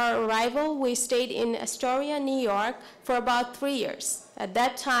 Upon our arrival, we stayed in Astoria, New York for about 3 years. At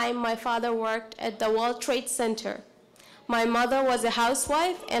that time, my father worked at the World Trade Center. My mother was a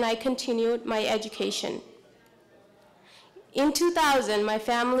housewife, and I continued my education. In 2000, my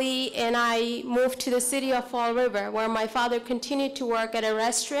family and I moved to the city of Fall River, where my father continued to work at a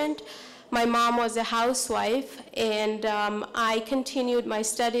restaurant. My mom was a housewife, and I continued my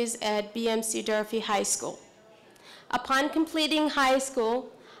studies at BMC Durfee High School. Upon completing high school,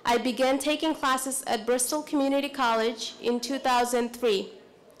 I began taking classes at Bristol Community College in 2003.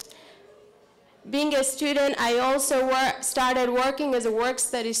 Being a student, I also started working as a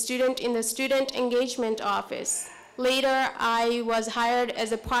work-study student in the Student Engagement Office. Later, I was hired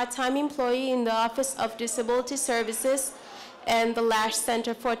as a part-time employee in the Office of Disability Services and the Lash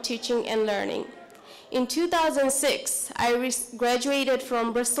Center for Teaching and Learning. In 2006, I graduated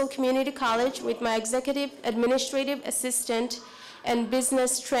from Bristol Community College with my Executive Administrative Assistant and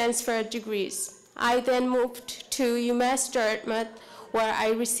Business Transfer degrees. I then moved to UMass Dartmouth, where I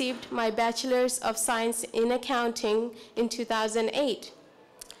received my Bachelor's of Science in Accounting in 2008.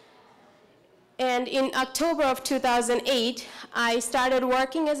 And in October of 2008, I started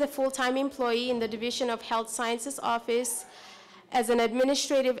working as a full-time employee in the Division of Health Sciences Office as an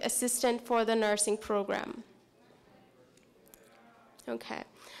administrative assistant for the nursing program. Okay,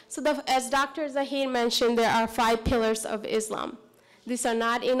 so as Dr. Zahir mentioned, there are 5 pillars of Islam. These are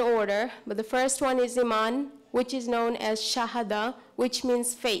not in order, but the first one is Iman, which is known as Shahada, which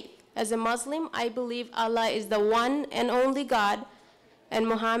means faith. As a Muslim, I believe Allah is the one and only God, and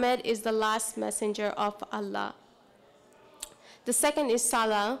Muhammad is the last messenger of Allah. The second is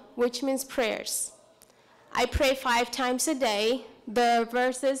Salah, which means prayers. I pray 5 times a day. The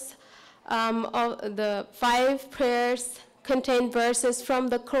verses of the 5 prayers contain verses from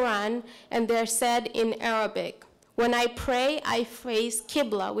the Quran, and they're said in Arabic. When I pray, I face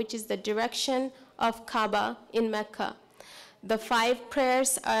Qibla, which is the direction of Kaaba in Mecca. The 5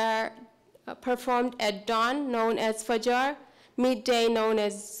 prayers are performed at dawn, known as Fajr, midday, known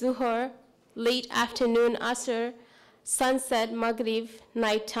as Zuhur, late afternoon, Asr, sunset, Maghrib,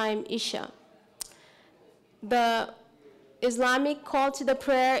 nighttime, Isha. The Islamic call to the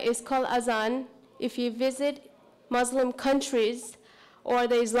prayer is called Azan. If you visit Muslim countries or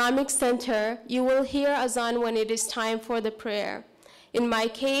the Islamic Center, you will hear Azan when it is time for the prayer. In my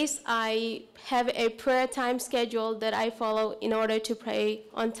case, I have a prayer time schedule that I follow in order to pray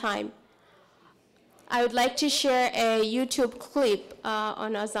on time. I would like to share a YouTube clip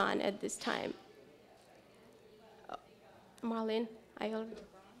on Azan at this time. Marlene, I already...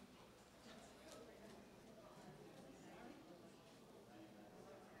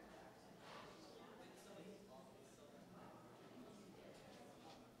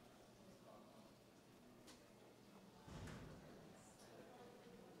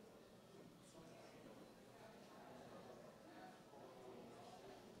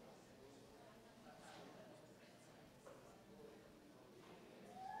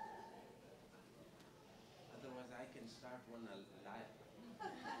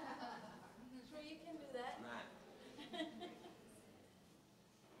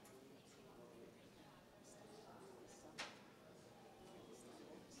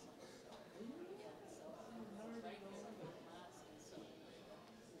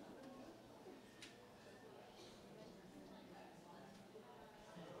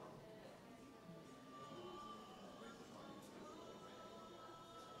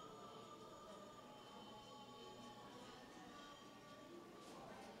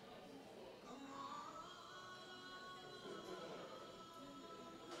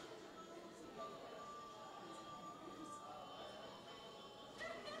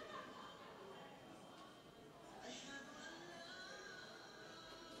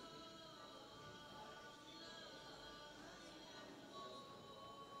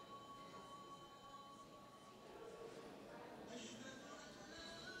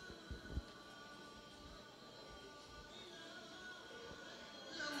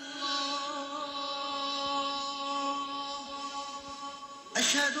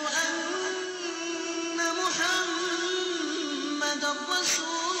 أشهد أن محمد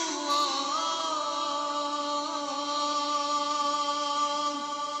رسول الله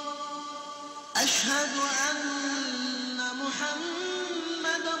أشهد أن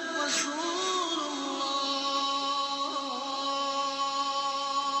محمد رسول الله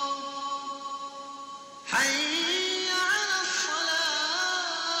حي على الصلاة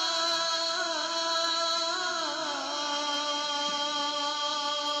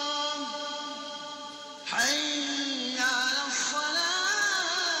حي على الصلاة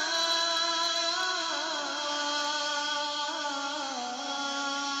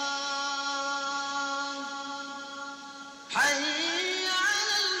حي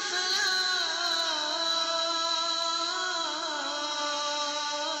على الفلاح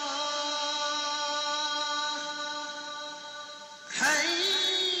حي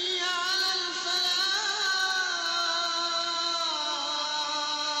على الفلاح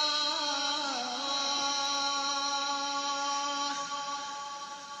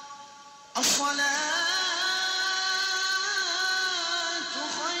الصلاة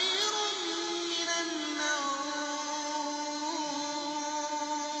خير من النوم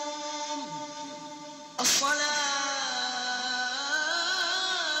الصلاة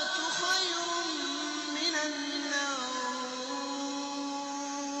خير من النوم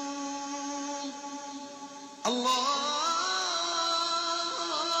الله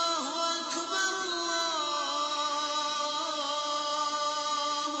أكبر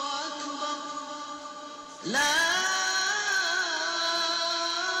الله أكبر لا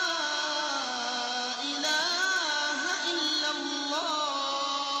إله إلا الله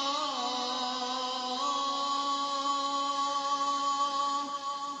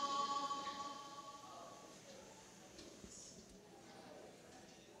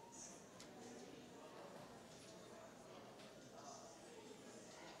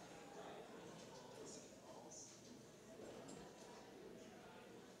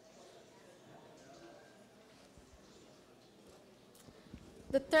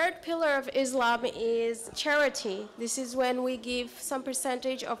The third pillar of Islam is charity. This is when we give some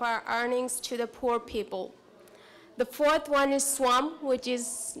percentage of our earnings to the poor people. The fourth one is Swam, which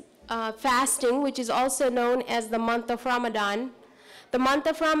is fasting, which is also known as the month of Ramadan. The month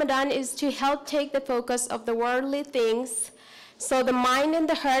of Ramadan is to help take the focus of the worldly things, so the mind and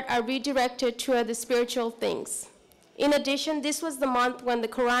the heart are redirected toward the spiritual things. In addition, this was the month when the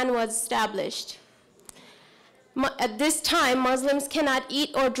Quran was established. At this time, Muslims cannot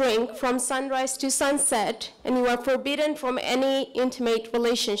eat or drink from sunrise to sunset, and you are forbidden from any intimate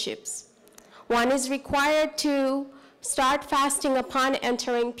relationships. One is required to start fasting upon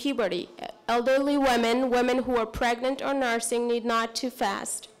entering puberty. Elderly women, women who are pregnant or nursing need not to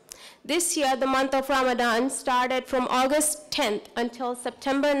fast. This year, the month of Ramadan started from August 10th until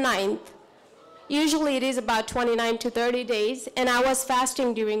September 9th. Usually it is about 29 to 30 days, and I was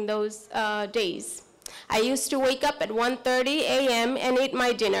fasting during those days. I used to wake up at 1:30 a.m. and eat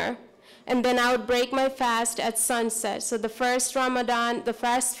my dinner, and then I would break my fast at sunset. So the first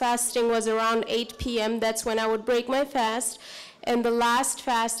fasting was around 8 p.m. That's when I would break my fast, and the last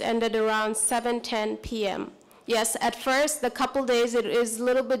fast ended around 7:10 p.m. Yes, at first, the couple days, it is a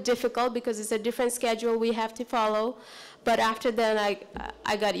little bit difficult because it's a different schedule we have to follow, but after then,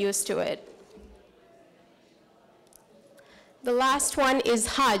 I got used to it. The last one is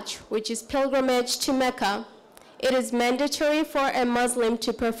Hajj, which is pilgrimage to Mecca. It is mandatory for a Muslim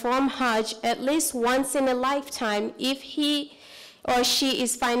to perform Hajj at least once in a lifetime if he or she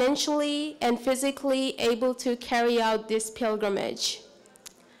is financially and physically able to carry out this pilgrimage.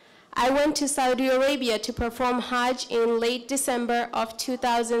 I went to Saudi Arabia to perform Hajj in late December of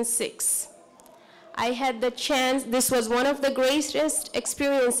 2006. I had the chance, this was one of the greatest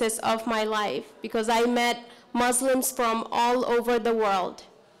experiences of my life because I met Muslims from all over the world.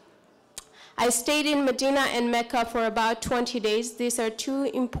 I stayed in Medina and Mecca for about 20 days. These are two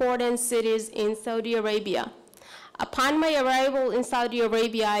important cities in Saudi Arabia. Upon my arrival in Saudi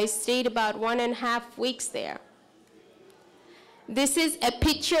Arabia, I stayed about 1.5 weeks there. This is a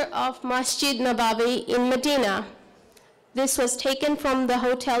picture of Masjid Nabawi in Medina. This was taken from the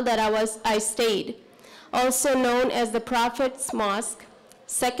hotel that I stayed, also known as the Prophet's Mosque,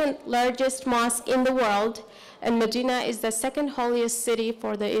 second largest mosque in the world, and Medina is the second holiest city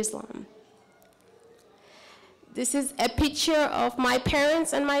for the Islam. This is a picture of my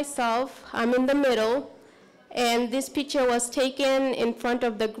parents and myself. I'm in the middle, and this picture was taken in front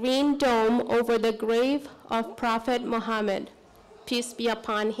of the green dome over the grave of Prophet Muhammad. Peace be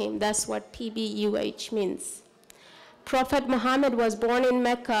upon him. That's what PBUH means. Prophet Muhammad was born in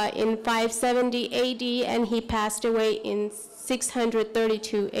Mecca in 570 AD and he passed away in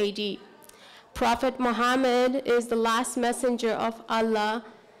 632 AD. Prophet Muhammad is the last messenger of Allah,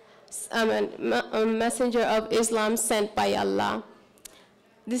 messenger of Islam sent by Allah.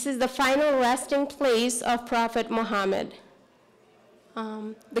 This is the final resting place of Prophet Muhammad.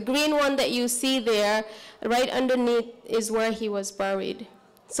 The green one that you see there, right underneath, is where he was buried.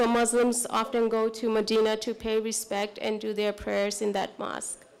 So Muslims often go to Medina to pay respect and do their prayers in that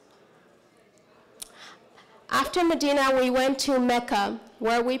mosque. After Medina, we went to Mecca,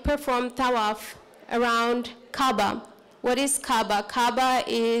 where we performed tawaf around Kaaba. What is Kaaba? Kaaba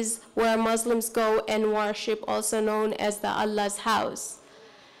is where Muslims go and worship, also known as the Allah's house.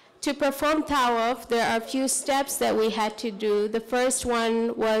 To perform tawaf, there are a few steps that we had to do. The first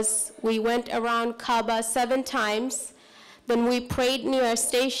one was we went around Kaaba 7 times. Then we prayed near a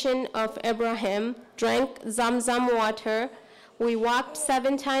station of Abraham, drank Zamzam water. We walked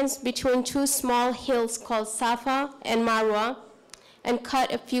 7 times between 2 small hills called Safa and Marwa, and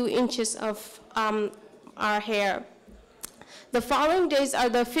cut a few inches of our hair. The following days are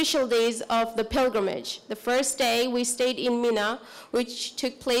the official days of the pilgrimage. The first day we stayed in Mina, which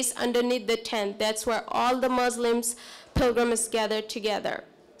took place underneath the tent. That's where all the Muslims, pilgrims gathered together.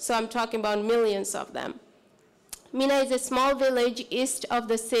 So I'm talking about millions of them. Mina is a small village east of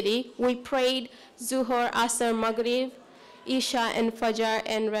the city. We prayed Zuhur, Asr, Maghrib, Isha, and Fajr,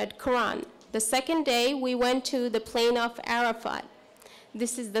 and read Quran. The second day we went to the plain of Arafat.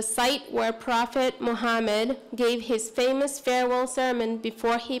 This is the site where Prophet Muhammad gave his famous farewell sermon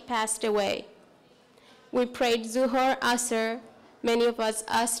before he passed away. We prayed Zuhur, Asr. Many of us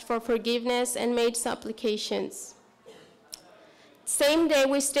asked for forgiveness and made supplications. Same day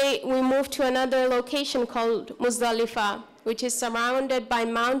we moved to another location called Muzdalifah, which is surrounded by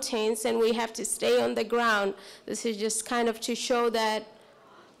mountains, and we have to stay on the ground. This is just kind of to show that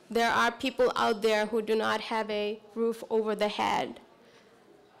there are people out there who do not have a roof over the head.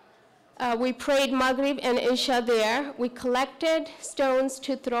 We prayed Maghrib and Isha there. We collected stones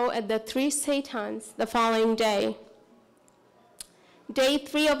to throw at the 3 Satans the following day. Day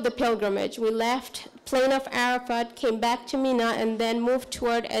 3 of the pilgrimage, we left plain of Arafat, came back to Mina, and then moved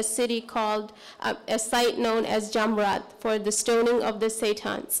toward a city called, a site known as Jamrat for the stoning of the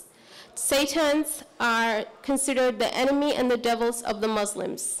Satans. Satans are considered the enemy and the devils of the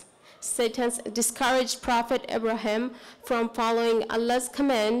Muslims. Satan discouraged Prophet Abraham from following Allah's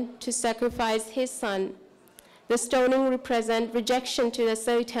command to sacrifice his son. The stoning represents rejection to the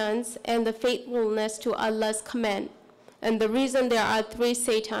Satans and the faithfulness to Allah's command. And the reason there are 3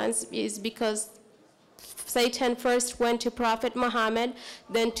 Satans is because Satan first went to Prophet Muhammad,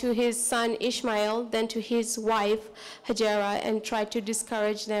 then to his son Ishmael, then to his wife Hajara, and tried to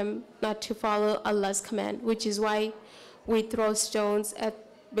discourage them not to follow Allah's command, which is why we throw stones at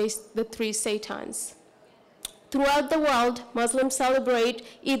the 3 Satans. Throughout the world, Muslims celebrate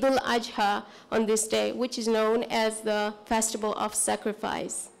Eid al-Adha on this day, which is known as the Festival of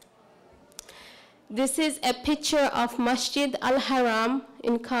Sacrifice. This is a picture of Masjid al-Haram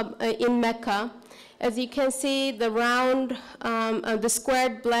in Mecca. As you can see, the round, the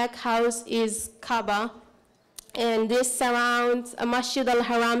squared black house is Kaaba, and this surrounds, Masjid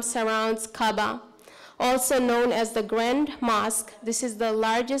al-Haram surrounds Kaaba, also known as the Grand Mosque. This is the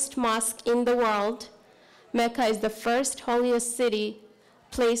largest mosque in the world. Mecca is the first holiest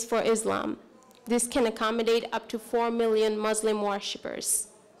place for Islam. This can accommodate up to 4 million Muslim worshippers.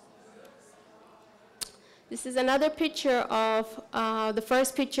 This is another picture of, the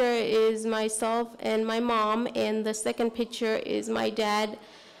first picture is myself and my mom, and the second picture is my dad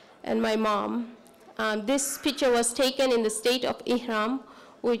and my mom. This picture was taken in the state of Ihram,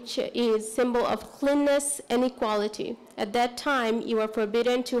 which is symbol of cleanness and equality. At that time, you were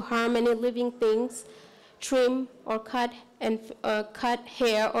forbidden to harm any living things, trim or cut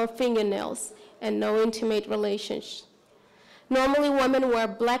hair or fingernails, and no intimate relations. Normally, women wear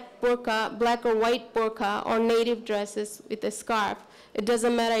black burqa, black or white burqa, or native dresses with a scarf. It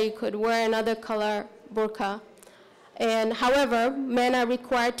doesn't matter, you could wear another color burqa. And however, men are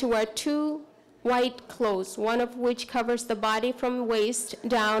required to wear 2 white clothes, one of which covers the body from waist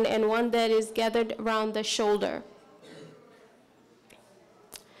down and one that is gathered around the shoulder.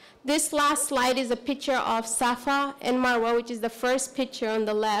 This last slide is a picture of Safa and Marwa, which is the first picture on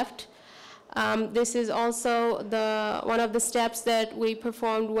the left. This is also one of the steps that we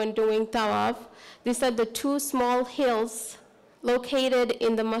performed when doing tawaf. These are the 2 small hills located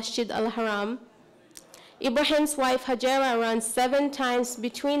in the Masjid al-Haram. Ibrahim's wife Hajara ran 7 times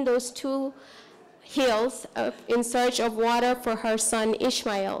between those 2 hills in search of water for her son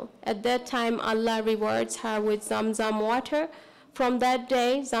Ishmael. At that time, Allah rewards her with Zamzam water. From that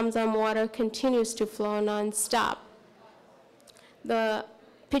day, Zamzam water continues to flow non-stop. The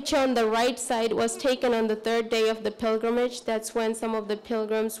picture on the right side was taken on the third day of the pilgrimage. That's when some of the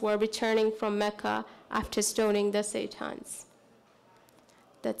pilgrims were returning from Mecca after stoning the Saitans.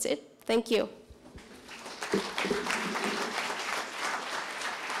 That's it. Thank you.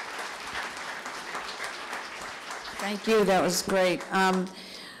 Thank you, that was great.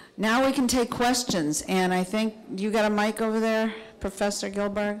 Now we can take questions, and I think you got a mic over there, Professor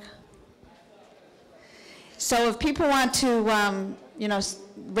Gilberg? So if people want to,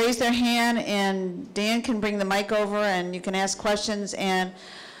 raise their hand, and Dan can bring the mic over, and you can ask questions, and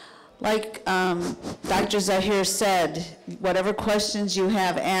like Dr. Zahir said, whatever questions you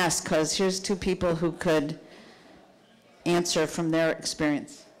have, ask, because here's two people who could answer from their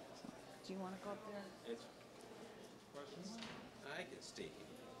experience. Do you want to go up there? Questions? I can stay here.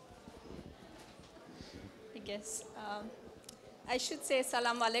 I guess I should say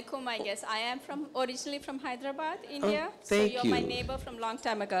Assalamu alaikum. I guess I am originally from Hyderabad, India. So you're my neighbor from long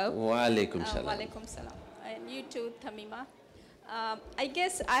time ago. Wa alaikum salam. Wa alaikum salam. And you too, Tahmima. I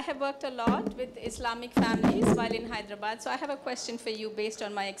guess I have worked a lot with Islamic families while in Hyderabad. So I have a question for you based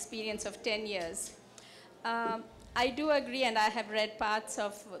on my experience of 10 years. I do agree, and I have read parts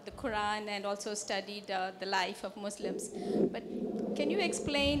of the Quran and also studied the life of Muslims. But can you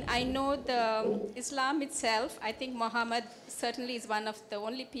explain, I know the Islam itself, I think Muhammad certainly is one of the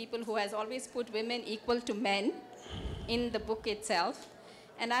only people who has always put women equal to men in the book itself.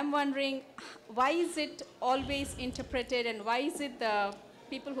 And I'm wondering, why is it always interpreted, and why is it the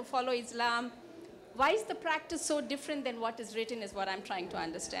people who follow Islam, why is the practice so different than what is written is what I'm trying to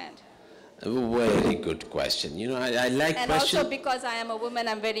understand. Very good question. I like and questions. And also because I am a woman,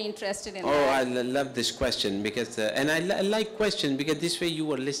 I'm very interested in that. Oh, I love this question because, and I like questions because this way you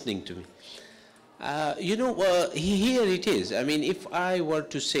were listening to me. Here it is. I mean, if I were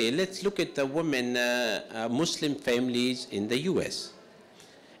to say, let's look at the women, Muslim families in the US.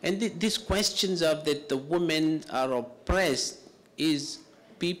 And these questions of that the women are oppressed is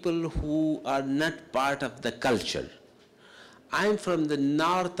people who are not part of the culture. I'm from the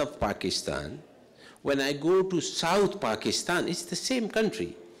north of Pakistan. When I go to South Pakistan, it's the same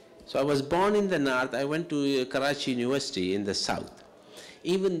country. So I was born in the north. I went to Karachi University in the south.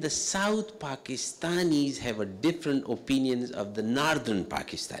 Even the South Pakistanis have a different opinions of the northern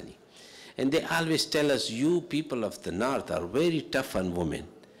Pakistani. And they always tell us, you people of the north are very tough on women.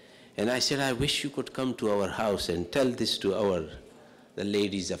 And I said, I wish you could come to our house and tell this to the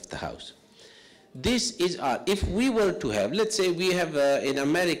ladies of the house. This is if we were to have, let's say we have, in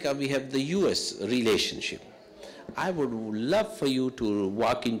America, we have the US relationship. I would love for you to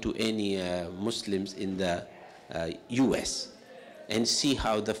walk into any Muslims in the US and see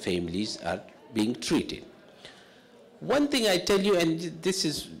how the families are being treated. One thing I tell you, and this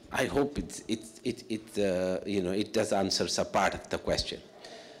is, I hope it does answer some part of the question.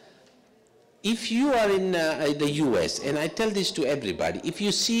 If you are in the US, and I tell this to everybody, if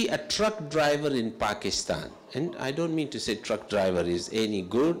you see a truck driver in Pakistan, and I don't mean to say truck driver is any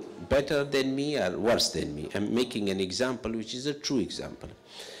good, better than me, or worse than me. I'm making an example which is a true example.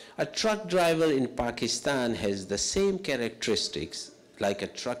 A truck driver in Pakistan has the same characteristics like a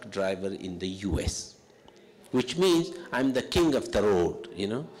truck driver in the US, which means I'm the king of the road,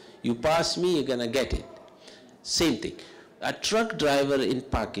 You pass me, you're gonna get it. Same thing. A truck driver in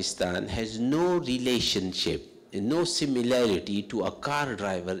Pakistan has no relationship, no similarity to a car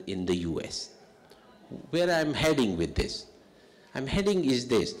driver in the US. Where I'm heading with this? I'm heading is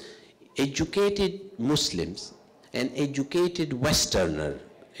this. Educated Muslims and educated Westerner,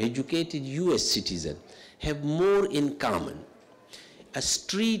 educated US citizen have more in common.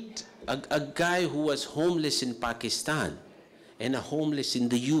 A guy who was homeless in Pakistan and a homeless in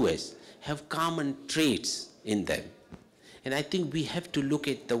the US have common traits in them. And I think we have to look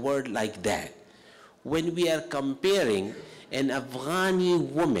at the word like that. When we are comparing an Afghani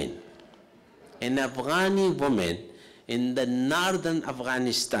woman in the northern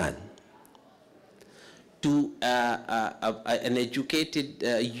Afghanistan to an educated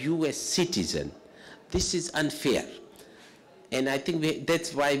US citizen, this is unfair. And I think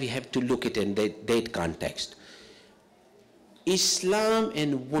that's why we have to look at it in that context. Islam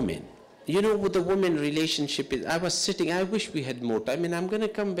and women. What the women relationship is. I was sitting, I wish we had more time, and I'm going to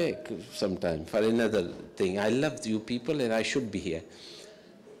come back sometime for another thing. I love you people, and I should be here.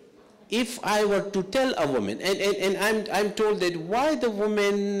 If I were to tell a woman, and I'm told that why the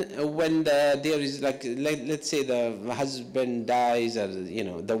woman, when there is let's say the husband dies, or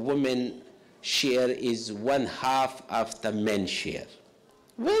the woman share is 1/2 of the men's share?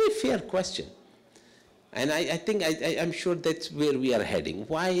 Very fair question. And I think, I'm sure that's where we are heading.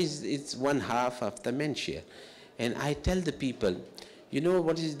 Why is it 1/2 of the men's share? And I tell the people, you know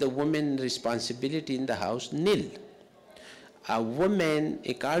what is the woman's responsibility in the house? Nil. A woman,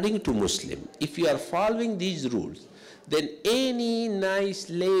 according to Muslim, if you are following these rules, then any nice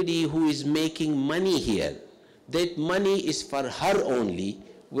lady who is making money here, that money is for her only,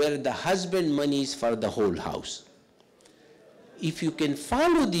 where the husband money is for the whole house. If you can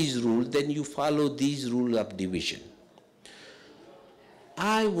follow these rules, then you follow these rules of division.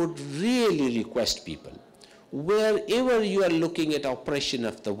 I would really request people, wherever you are looking at oppression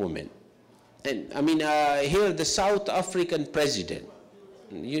of the woman, and I mean, here the South African president,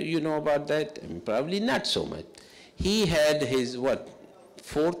 you know about that? I mean, probably not so much. He had his, what,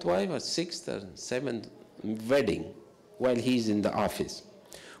 4th wife or 6th or 7th wedding while he's in the office.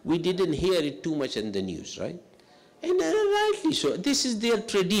 We didn't hear it too much in the news, right? And rightly so. This is their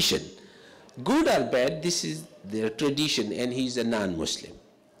tradition. Good or bad, this is their tradition, and he's a non-Muslim.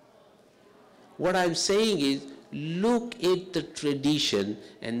 What I'm saying is, look at the tradition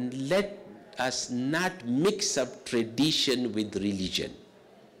and let us not mix up tradition with religion.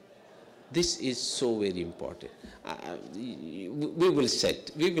 This is so very important. We will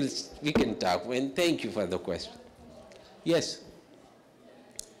set, we can talk, and thank you for the question. Yes?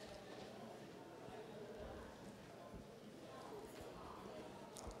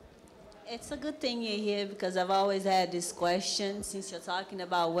 It's a good thing you're here because I've always had this question since you're talking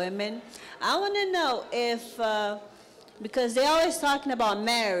about women. I want to know if, because they're always talking about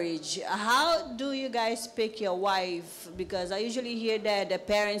marriage, how do you guys pick your wife? Because I usually hear that the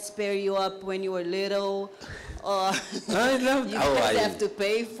parents pair you up when you were little, or I love you guys have to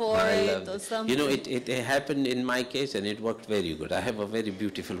pay for it or something. You know, it happened in my case and it worked very good. I have a very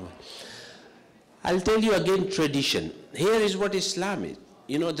beautiful one. I'll tell you again, tradition. Here is what Islam is.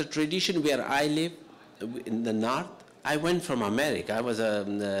 You know, the tradition where I live in the north, I went from America. I was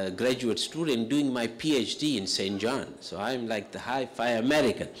a graduate student doing my PhD in St. John. So I'm like the hi-fi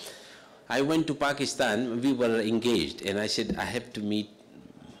American. I went to Pakistan, we were engaged, and I said, I have to meet,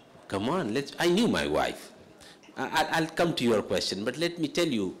 come on, I knew my wife. I'll come to your question, but let me tell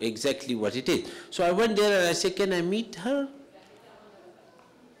you exactly what it is. So I went there and I said, can I meet her?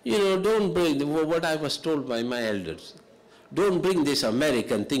 You know, don't bring what I was told by my elders. Don't bring this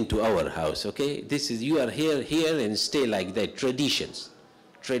American thing to our house, okay? This is, you are here and stay like that. Traditions,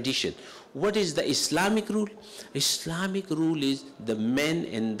 tradition. What is the Islamic rule? Islamic rule is the men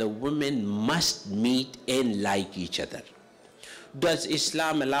and the women must meet and like each other. Does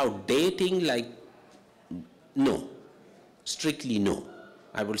Islam allow dating? Like, no, strictly no.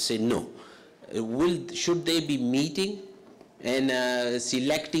 I will say no. Should they be meeting and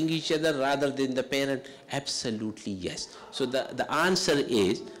selecting each other rather than the parent? Absolutely yes. So the answer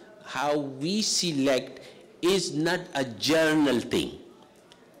is, how we select is not a journal thing.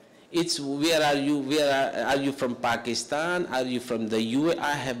 It's where are you from Pakistan? Are you from the UAE?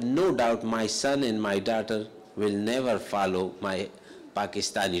 I have no doubt my son and my daughter will never follow my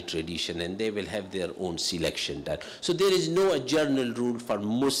Pakistani tradition, and they will have their own selection done. So there is no journal rule for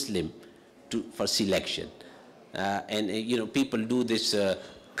Muslim for selection. You know, people do this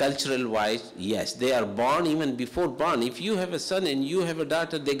cultural wise. Yes, they are born, even before born. If you have a son and you have a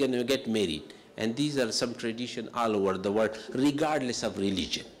daughter, they're going to get married. And these are some tradition all over the world, regardless of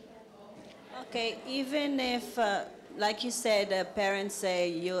religion. Okay, even if, like you said, parents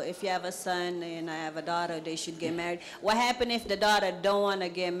say, if you have a son and I have a daughter, they should get married. What happens if the daughter don't want to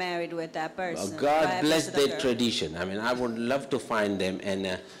get married with that person? God bless their tradition. I mean, I would love to find them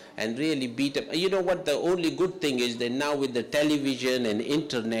and really beat up. You know what, the only good thing is that now with the television and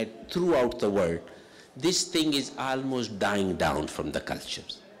internet throughout the world, this thing is almost dying down from the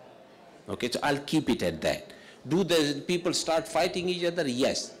cultures. Okay, so I'll keep it at that. Do the people start fighting each other?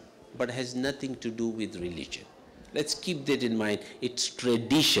 Yes, but it has nothing to do with religion. Let's keep that in mind. It's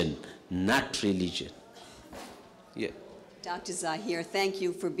tradition, not religion. Yeah. Dr. Zahir, thank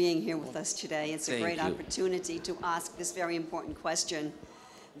you for being here with us today. It's a great opportunity to ask this very important question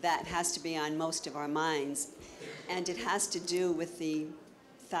that has to be on most of our minds. And it has to do with the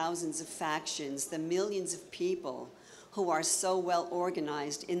thousands of factions, the millions of people who are so well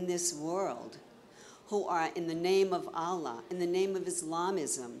organized in this world, who are, in the name of Allah, in the name of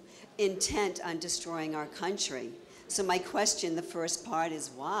Islamism, intent on destroying our country. So my question, the first part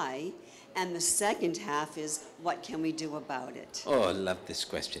is why? And the second half is, what can we do about it? Oh, I love this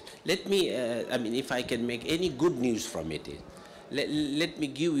question. Let me, I mean, if I can make any good news from it, let me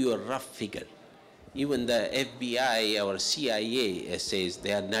give you a rough figure. Even the FBI or CIA says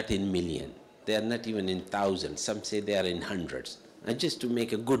they are not in million. they are not even in thousands. Some say they are in hundreds. And just to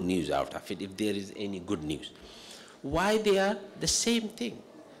make a good news out of it, if there is any good news. Why they are the same thing?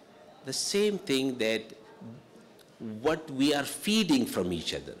 The same thing that what we are feeding from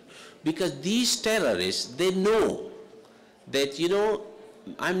each other. Because these terrorists, they know that, you know,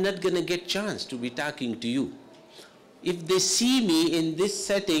 I'm not going to get chance to be talking to you. If they see me in this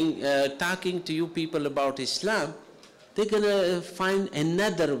setting talking to you people about Islam, they're going to find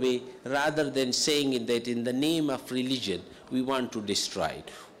another way rather than saying that in the name of religion, we want to destroy it.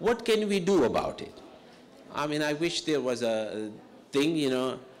 What can we do about it? I mean, I wish there was a thing, you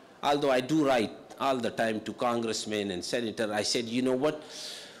know, although I do write all the time to congressmen and senators, I said, you know what,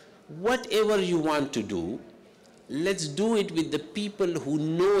 whatever you want to do, let's do it with the people who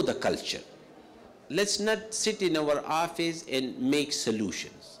know the culture. Let's not sit in our office and make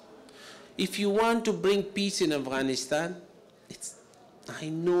solutions. If you want to bring peace in Afghanistan, I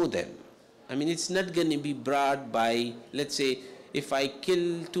know them. I mean, it's not going to be brought by, let's say, if I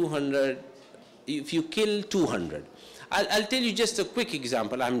kill 200, if you kill 200. I'll tell you just a quick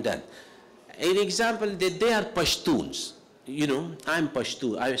example, I'm done. An example that they are Pashtuns. You know, I'm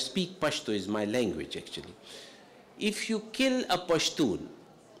Pashto. I speak Pashto, is my language actually. If you kill a Pashtun,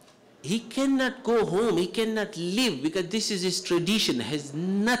 he cannot go home, he cannot live, because this is his tradition, has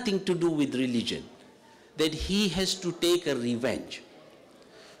nothing to do with religion, that he has to take a revenge.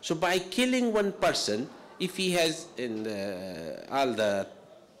 So by killing one person, if he has in all the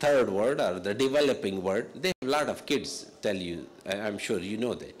third world or the developing world, they have a lot of kids, tell you, I'm sure you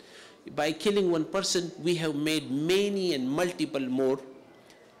know that. By killing one person, we have made many and multiple more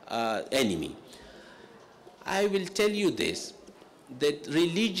enemy. I will tell you this, that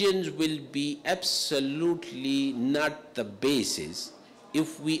religions will be absolutely not the basis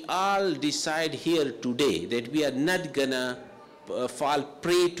if we all decide here today that we are not gonna fall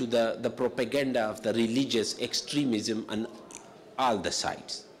prey to the propaganda of the religious extremism on all the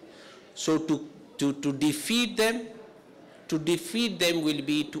sides. So to defeat them will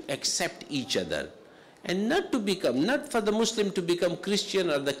be to accept each other, and not to become, not for the Muslim to become Christian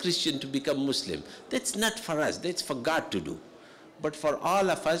or the Christian to become Muslim. That's not for us, that's for God to do. But for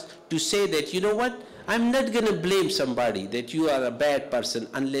all of us to say that, you know what, I'm not going to blame somebody that you are a bad person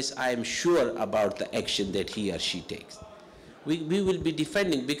unless I am sure about the action that he or she takes. We will be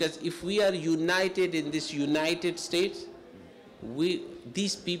defending, because if we are united in this United States,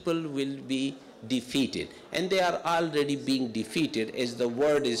 these people will be defeated. And they are already being defeated as the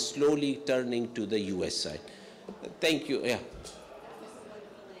world is slowly turning to the US side. Thank you. Yeah.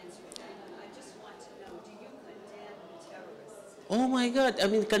 Oh my God, I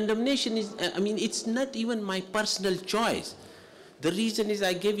mean, condemnation is, I mean, it's not even my personal choice. The reason is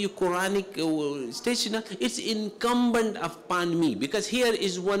I gave you Quranic statement. It's incumbent upon me, because here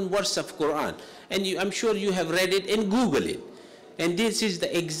is one verse of Quran, and I'm sure you have read it and Google it. And this is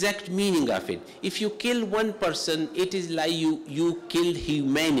the exact meaning of it. If you kill one person, it is like you killed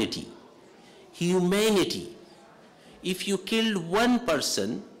humanity. Humanity. If you kill one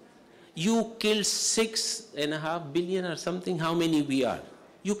person, you killed 6.5 billion or something, how many we are.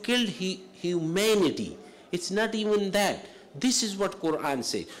 You killed humanity. It's not even that. This is what Quran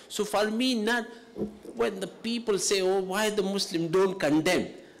says. So for me, not when the people say, oh, why the Muslim don't condemn,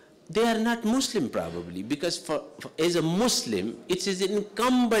 they are not Muslim probably, because as a Muslim, it is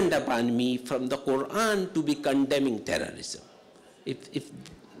incumbent upon me from the Quran to be condemning terrorism. I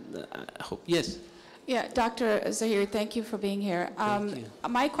hope, yes. Yeah, Dr. Zahir, thank you for being here. Thank you.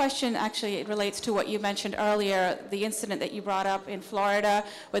 My question actually relates to what you mentioned earlier, the incident that you brought up in Florida,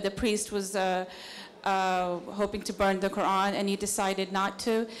 where the priest was hoping to burn the Quran and you decided not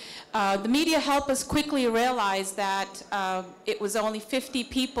to. The media helped us quickly realize that it was only 50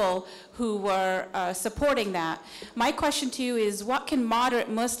 people who were supporting that. My question to you is, what can moderate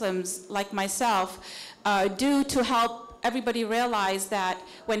Muslims like myself do to help everybody realize that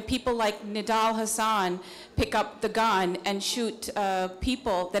when people like Nidal Hassan pick up the gun and shoot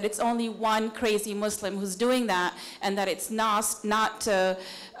people, that it's only one crazy Muslim who's doing that, and that it's not the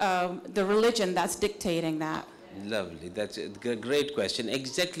religion that's dictating that? Lovely, that's a great question.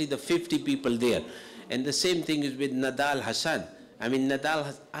 Exactly the 50 people there. And the same thing is with Nidal Hassan. I mean,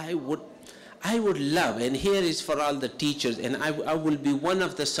 Nidal, I would love, and here is for all the teachers, and I will be one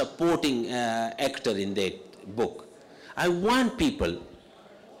of the supporting actor in that book. I want people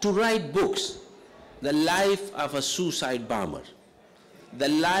to write books. The life of a suicide bomber, the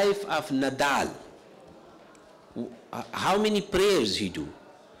life of Nidal, how many prayers he do.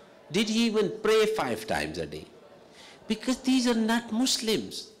 Did he even pray 5 times a day? Because these are not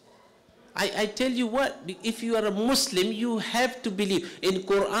Muslims. I tell you what, if you are a Muslim, you have to believe. In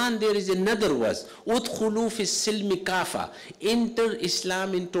Quran, there is another verse, "Udkhulu fi silmi kafa," enter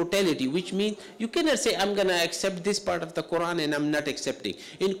Islam in totality, which means you cannot say, I'm going to accept this part of the Quran and I'm not accepting.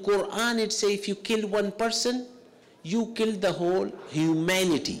 In Quran, it says if you kill one person, you kill the whole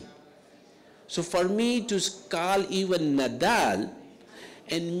humanity. So for me to call even Nadal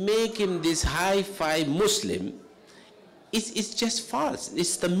and make him this high-fi Muslim, it's just false.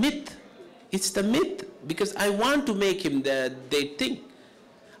 It's the myth. It's the myth, because I want to make him they think.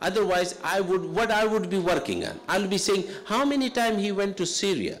 Otherwise, what I would be working on, I'll be saying how many times he went to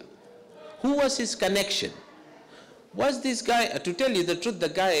Syria, who was his connection. Was this guy, to tell you the truth, the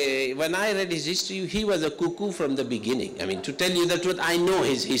guy, when I read his history, he was a cuckoo from the beginning. I mean, to tell you the truth, I know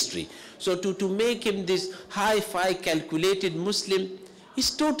his history. So to make him this hi-fi calculated Muslim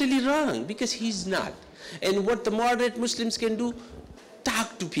is totally wrong, because he's not. And what the moderate Muslims can do,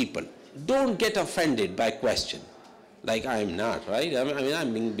 talk to people. Don't get offended by question. Like I'm not, right? I mean,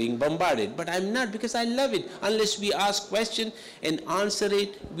 I'm being bombarded, but I'm not, because I love it. Unless we ask question and answer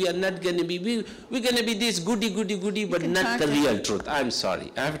it, we are not going to be, we're going to be this goody, but not the real truth. I'm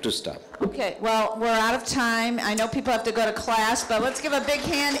sorry. I have to stop. Okay, well, we're out of time. I know people have to go to class, but let's give a big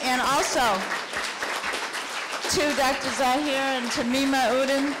hand, and also to Dr. Zahir and Tahmima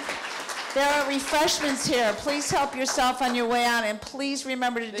Vddin. There are refreshments here. Please help yourself on your way out, and please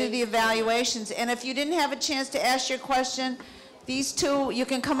remember to do the evaluations. And if you didn't have a chance to ask your question, these two, you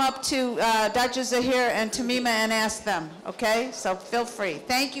can come up to Dr. Zahir and Tahmima and ask them, okay? So feel free.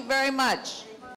 Thank you very much.